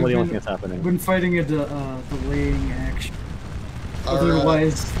 Yeah, Kind of we've the only been- thing that's happening. We've been fighting a delaying action. Our,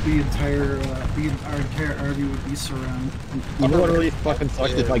 Otherwise, our entire army would be surrounded. You know what really fucking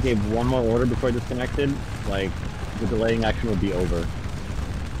sucked? If I gave one more order before I disconnected, like the delaying action would be over.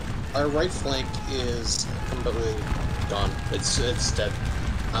 Our right flank is completely gone. It's dead.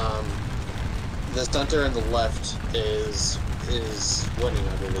 The center and the left is winning,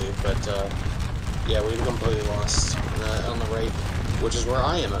 I believe, but yeah, we've completely lost on the right, which is where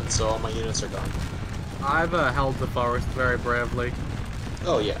I am at. So all my units are gone. I've held the forest very bravely.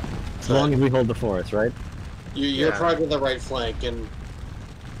 Oh yeah. As long as we hold the forest, right? You're Yeah. probably the right flank, and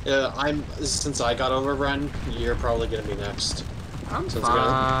since I got over Ren, you're probably gonna be next. I'm Sounds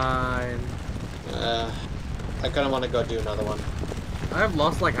fine. I kind of want to go do another one. I've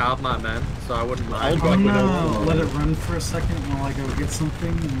lost like half my men, so I wouldn't mind. I'm gonna let it run for a second while I go get something,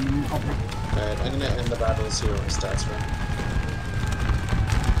 and then I'll... Alright, I'm gonna end the battle and see what my stats are.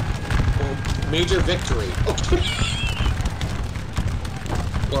 Oh, major victory. Okay.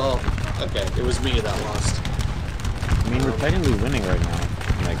 Well, okay, it was me that lost. I mean, we're technically winning right now.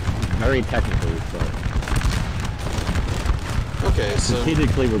 Like, very technically, but... Okay, so...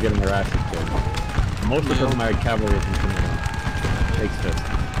 Strategically, we're getting our asses kicked. Most of them are cavalry and Finland. Takes fist.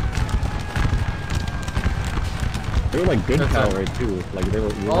 They were like good cavalry too. Like they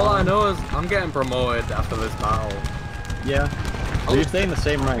were. All I know is I'm getting promoted after this battle. Yeah. So you're staying the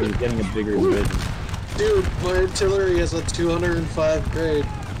same rank. You're getting a bigger division. Dude, my artillery has a 205 grade.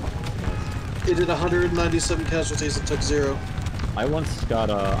 It did 197 casualties and took 0. I once got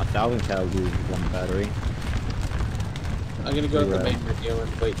 1,000 casualties with one battery. I'm gonna go to the main menu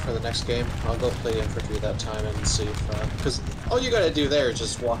and wait for the next game. I'll go play infantry that time and see if, because all you gotta do there is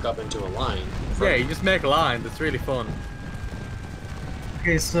just walk up into a line. Yeah, you just make lines. It's really fun.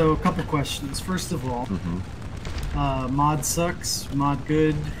 Okay, so a couple questions. First of all, mod sucks, mod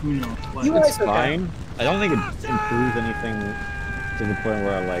good, who knows? What? It's fine. I don't think it improves anything to the point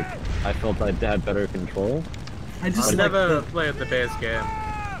where I felt I had better control. I just never played the base game.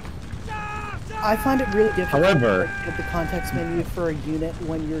 I find it really difficult However, to get the context menu for a unit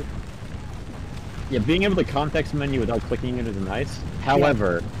when you're... Yeah, being able to context menu without clicking it is nice.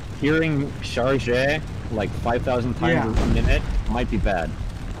 However, hearing charge like 5,000 times a minute might be bad.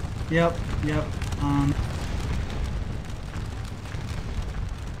 Yep.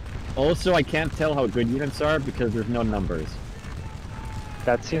 Also, I can't tell how good units are because there's no numbers.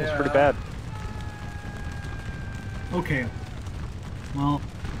 That seems pretty bad. Okay. Well,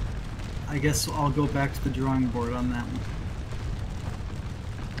 I guess I'll go back to the drawing board on that one.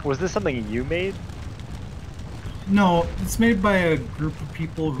 Was this something you made? No, it's made by a group of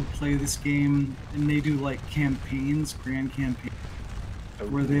people who play this game, and they do like campaigns, grand campaigns,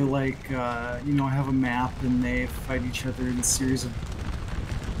 where they like, you know, have a map and they fight each other in a series of...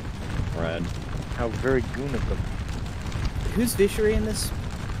 Red. How very goon of them. Who's Visury in this?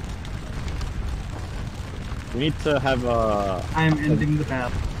 We need to have a... I'm ending the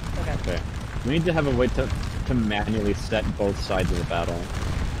battle. Okay. We need to have a way to manually set both sides of the battle.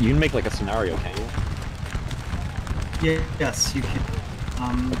 You can make like a scenario, can't you? Yeah, yes, you can.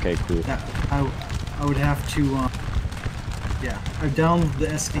 Okay, cool. I would have to, yeah. I've downloaded the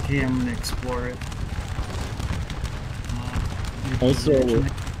SDK, I'm gonna explore it. Also,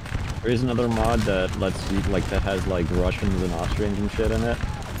 there is another mod that lets you, like, that has like Russians and Austrians and shit in it.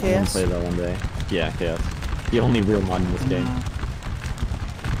 Chaos? I'm gonna play that one day. Yeah, Chaos. The only real mod in this game.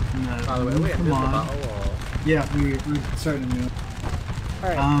 By the way, we ended the battle, or... Yeah, we started new.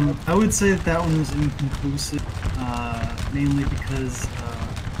 Alright. I would say that one was inconclusive, mainly because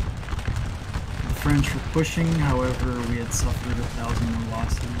the French were pushing, however, we had suffered 1,000 more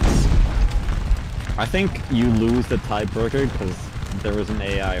losses. I think you lose the tiebreaker because there was an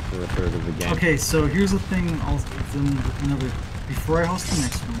AI for a third of the game. Okay, so here's the thing, before I host the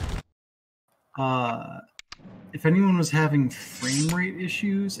next one, if anyone was having frame rate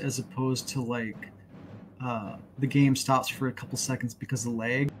issues as opposed to like the game stops for a couple seconds because of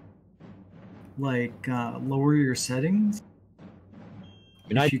lag, like lower your settings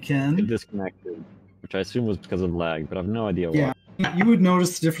if you can. Disconnected, which I assume was because of lag, but I have no idea why. Yeah, you would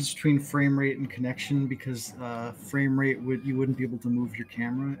notice the difference between frame rate and connection because frame rate you wouldn't be able to move your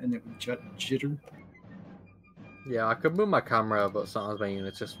camera and it would jitter. Yeah, I could move my camera, but sometimes my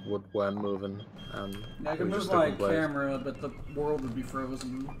units just weren't moving. I could move my camera, but the world would be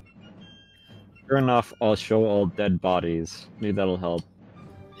frozen. Sure enough, I'll show all dead bodies. Maybe that'll help.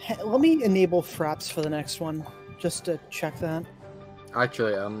 Let me enable fraps for the next one, just to check that.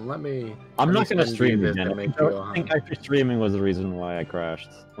 Actually, let me... I'm not gonna stream this again. I think actually streaming was the reason why I crashed.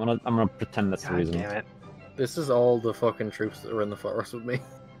 I'm gonna pretend that's the reason. Damn it. This is all the fucking troops that are in the forest with me.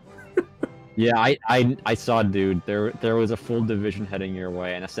 Yeah, I saw, dude. There was a full division heading your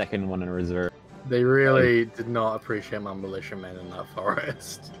way and a second one in reserve. They really did not appreciate my militiamen in that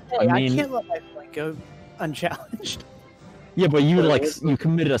forest. Hey, I mean, I can't let my flank go unchallenged. Yeah, but you you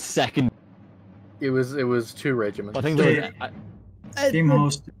committed a second. It was 2 regiments. I think there was, Game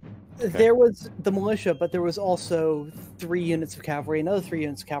host. There was the militia, but there was also 3 units of cavalry, another 3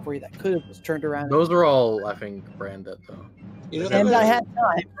 units of cavalry that could have turned around. Those were all, I think, branded though. You know, And I had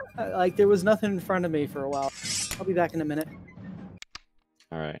time. Like, there was nothing in front of me for a while. I'll be back in a minute.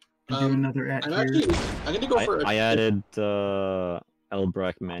 Alright. Do another at I'm here. I'm gonna go for. I added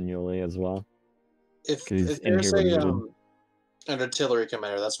Elbrack manually as well. If in there's here with a the An artillery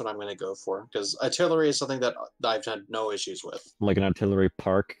commander, that's what I'm going to go for. Because artillery is something that I've had no issues with. Like an artillery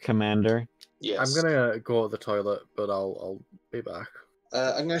park commander. Yes. I'm gonna go to the toilet, but I'll be back.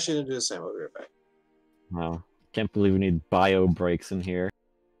 I'm actually going to do the same. I'll be right back. Wow. Can't believe we need bio breaks in here.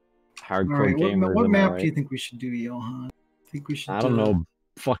 Hardcore Alright, gamers. what am I map right? do you think we should do, Johan? I think we should I don't know.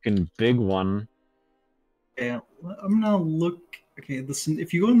 Fucking big one. Yeah, I'm gonna look. Okay,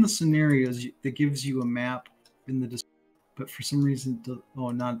 if you go in the scenarios, that gives you a map in the but for some reason,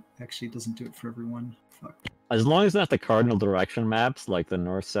 not actually it doesn't do it for everyone. Fuck. As long as it's not the cardinal direction maps, like the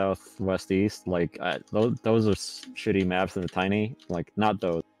north, south, west, east, like those are shitty maps and the tiny. Like not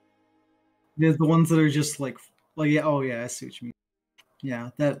those. There's the ones that are just like, yeah, oh yeah, I see what you mean. Yeah,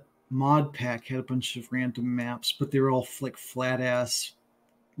 that mod pack had a bunch of random maps, but they were all like flat ass,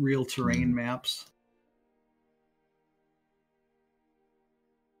 real terrain maps.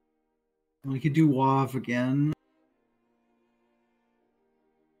 We could do WoW again.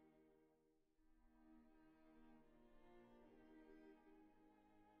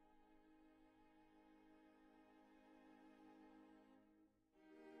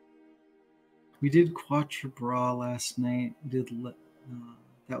 We did Quatre Bras last night.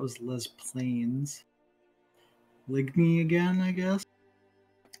 That was Les Plains. Ligny again, I guess.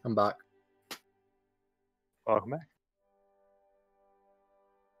 I'm back. Welcome back.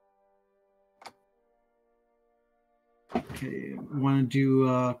 Okay, want to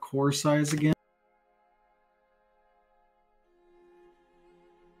do core size again?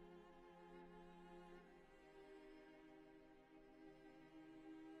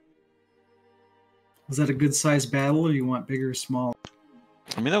 Was that a good size battle, or you want bigger or small?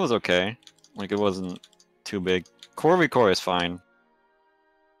 I mean, that was okay. Like, it wasn't too big. Core v core is fine.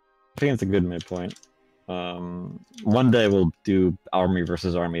 I think it's a good midpoint. One day we'll do army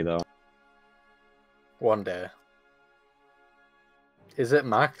versus army, though. One day. Is it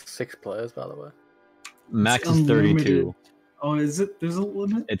max 6 players, by the way? Max is 32. Oh, is it? There's a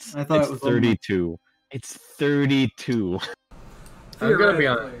limit? I thought it was 32. It's 32. I'm gonna be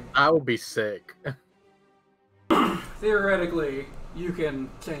honest. That would be sick. Theoretically, you can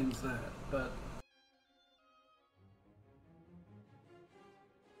change that, but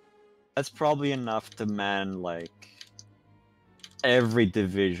That's probably enough to man, like, every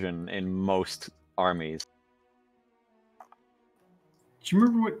division in most armies. Do you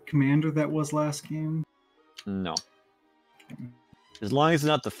remember what commander that was last game? No. As long as it's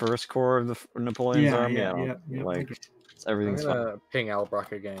not the first corps of the Napoleon's army, yeah, like, I'm everything's fine. gonna ping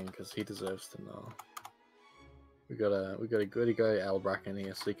Albrecht again because he deserves to know. We got a goody guy Albrecht in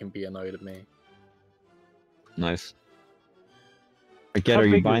here so he can be annoyed at me. Nice. Are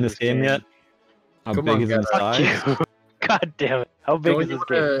you buying this game yet? How Come big on, is it in size? God damn it! How big is this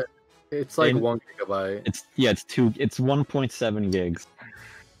game? It's like 1 gigabyte. It's 1.7 gigs.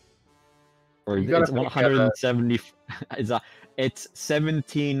 Or You gotta it's pick 170. It's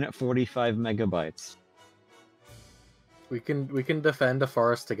 1745 megabytes. We can defend a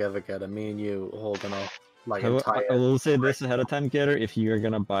forest together, Getter. Me and you holding off like I entire. will say this ahead of time, Getter. If you're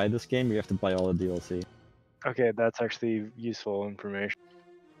gonna buy this game, you have to buy all the DLC. Okay, that's actually useful information.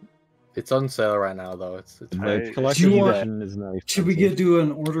 It's on sale right now, though. It's The collection Do you want- edition is nice. Should we do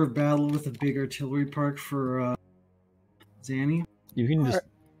an order of battle with a big artillery park for Zanny? You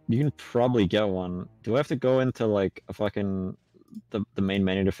can probably get one. Do I have to go into like a fucking the main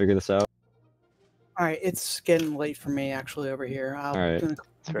menu to figure this out? Alright, it's getting late for me actually over here. Alright. That's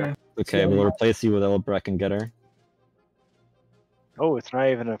fair. Okay, we'll replace you with Elbrecht and Getter. Oh, it's not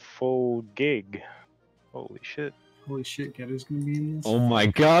even a full gig. Holy shit! Holy shit, Getter's gonna be in this. Oh my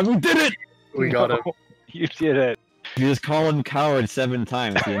god, we did it! We got it. You did it. You just call him coward 7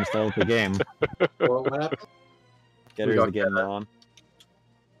 times. He installed the game. What happened? Getter's got again on.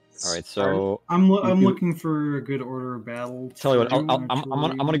 All right, so I'm looking for a good order of battle. tell you what, for I'm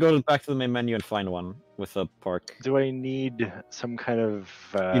artillery. gonna go back to the main menu and find one with a park. Do I need some kind of?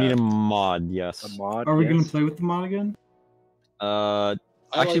 You need a mod, yes. a mod. Are we yes? gonna play with the mod again?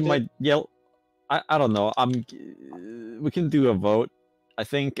 Actually, I don't know. We can do a vote. I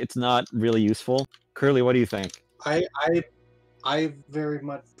think it's not really useful. Curly, what do you think? I very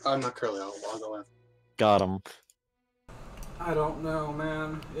much. I'm not Curly. I'll go after. Got him. I don't know,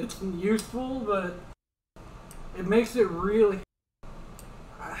 man. It's useful, but it makes it really.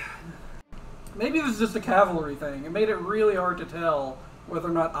 Maybe this is just a cavalry thing. It made it really hard to tell whether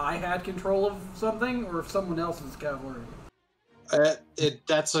or not I had control of something or if someone else's cavalry.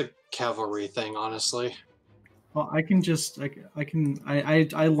 That's a cavalry thing, honestly. Well, I can just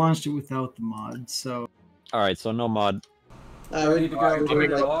I launched it without the mod, so All right, so no mod. I need to go turn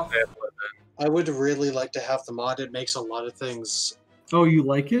it off. I would really like to have the mod. It makes a lot of things. Oh, you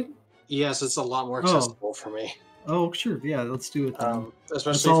like it? Yes, it's a lot more Oh. accessible for me. Oh, sure. Yeah, let's do it then.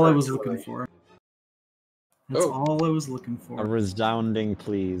 Especially That's all for I was artillery. looking for. That's Oh. all I was looking A for. resounding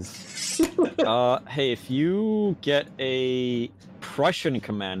please. Hey, if you get a Prussian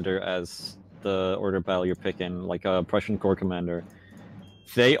commander as the order of battle you're picking, like a Prussian corps commander,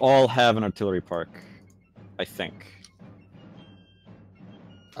 they all have an artillery park, I think.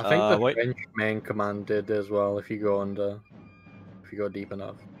 I think the wait. French main command did as well. If you go deep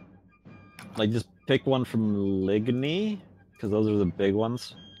enough. Like, just pick one from Ligny, because those are the big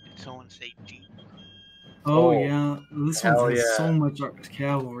ones. Did someone say Jeep? Oh, Oh, yeah. This one hell has yeah. so much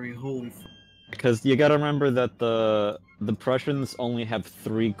cavalry. Holy f. Because you gotta remember that the Prussians only have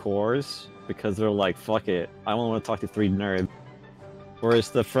 3 corps, because they're like, fuck it, I only want to talk to 3 nerds.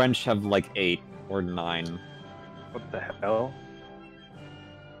 Whereas the French have like 8 or 9. What the hell?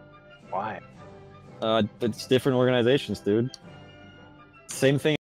 Why? It's different organizations, dude. Same thing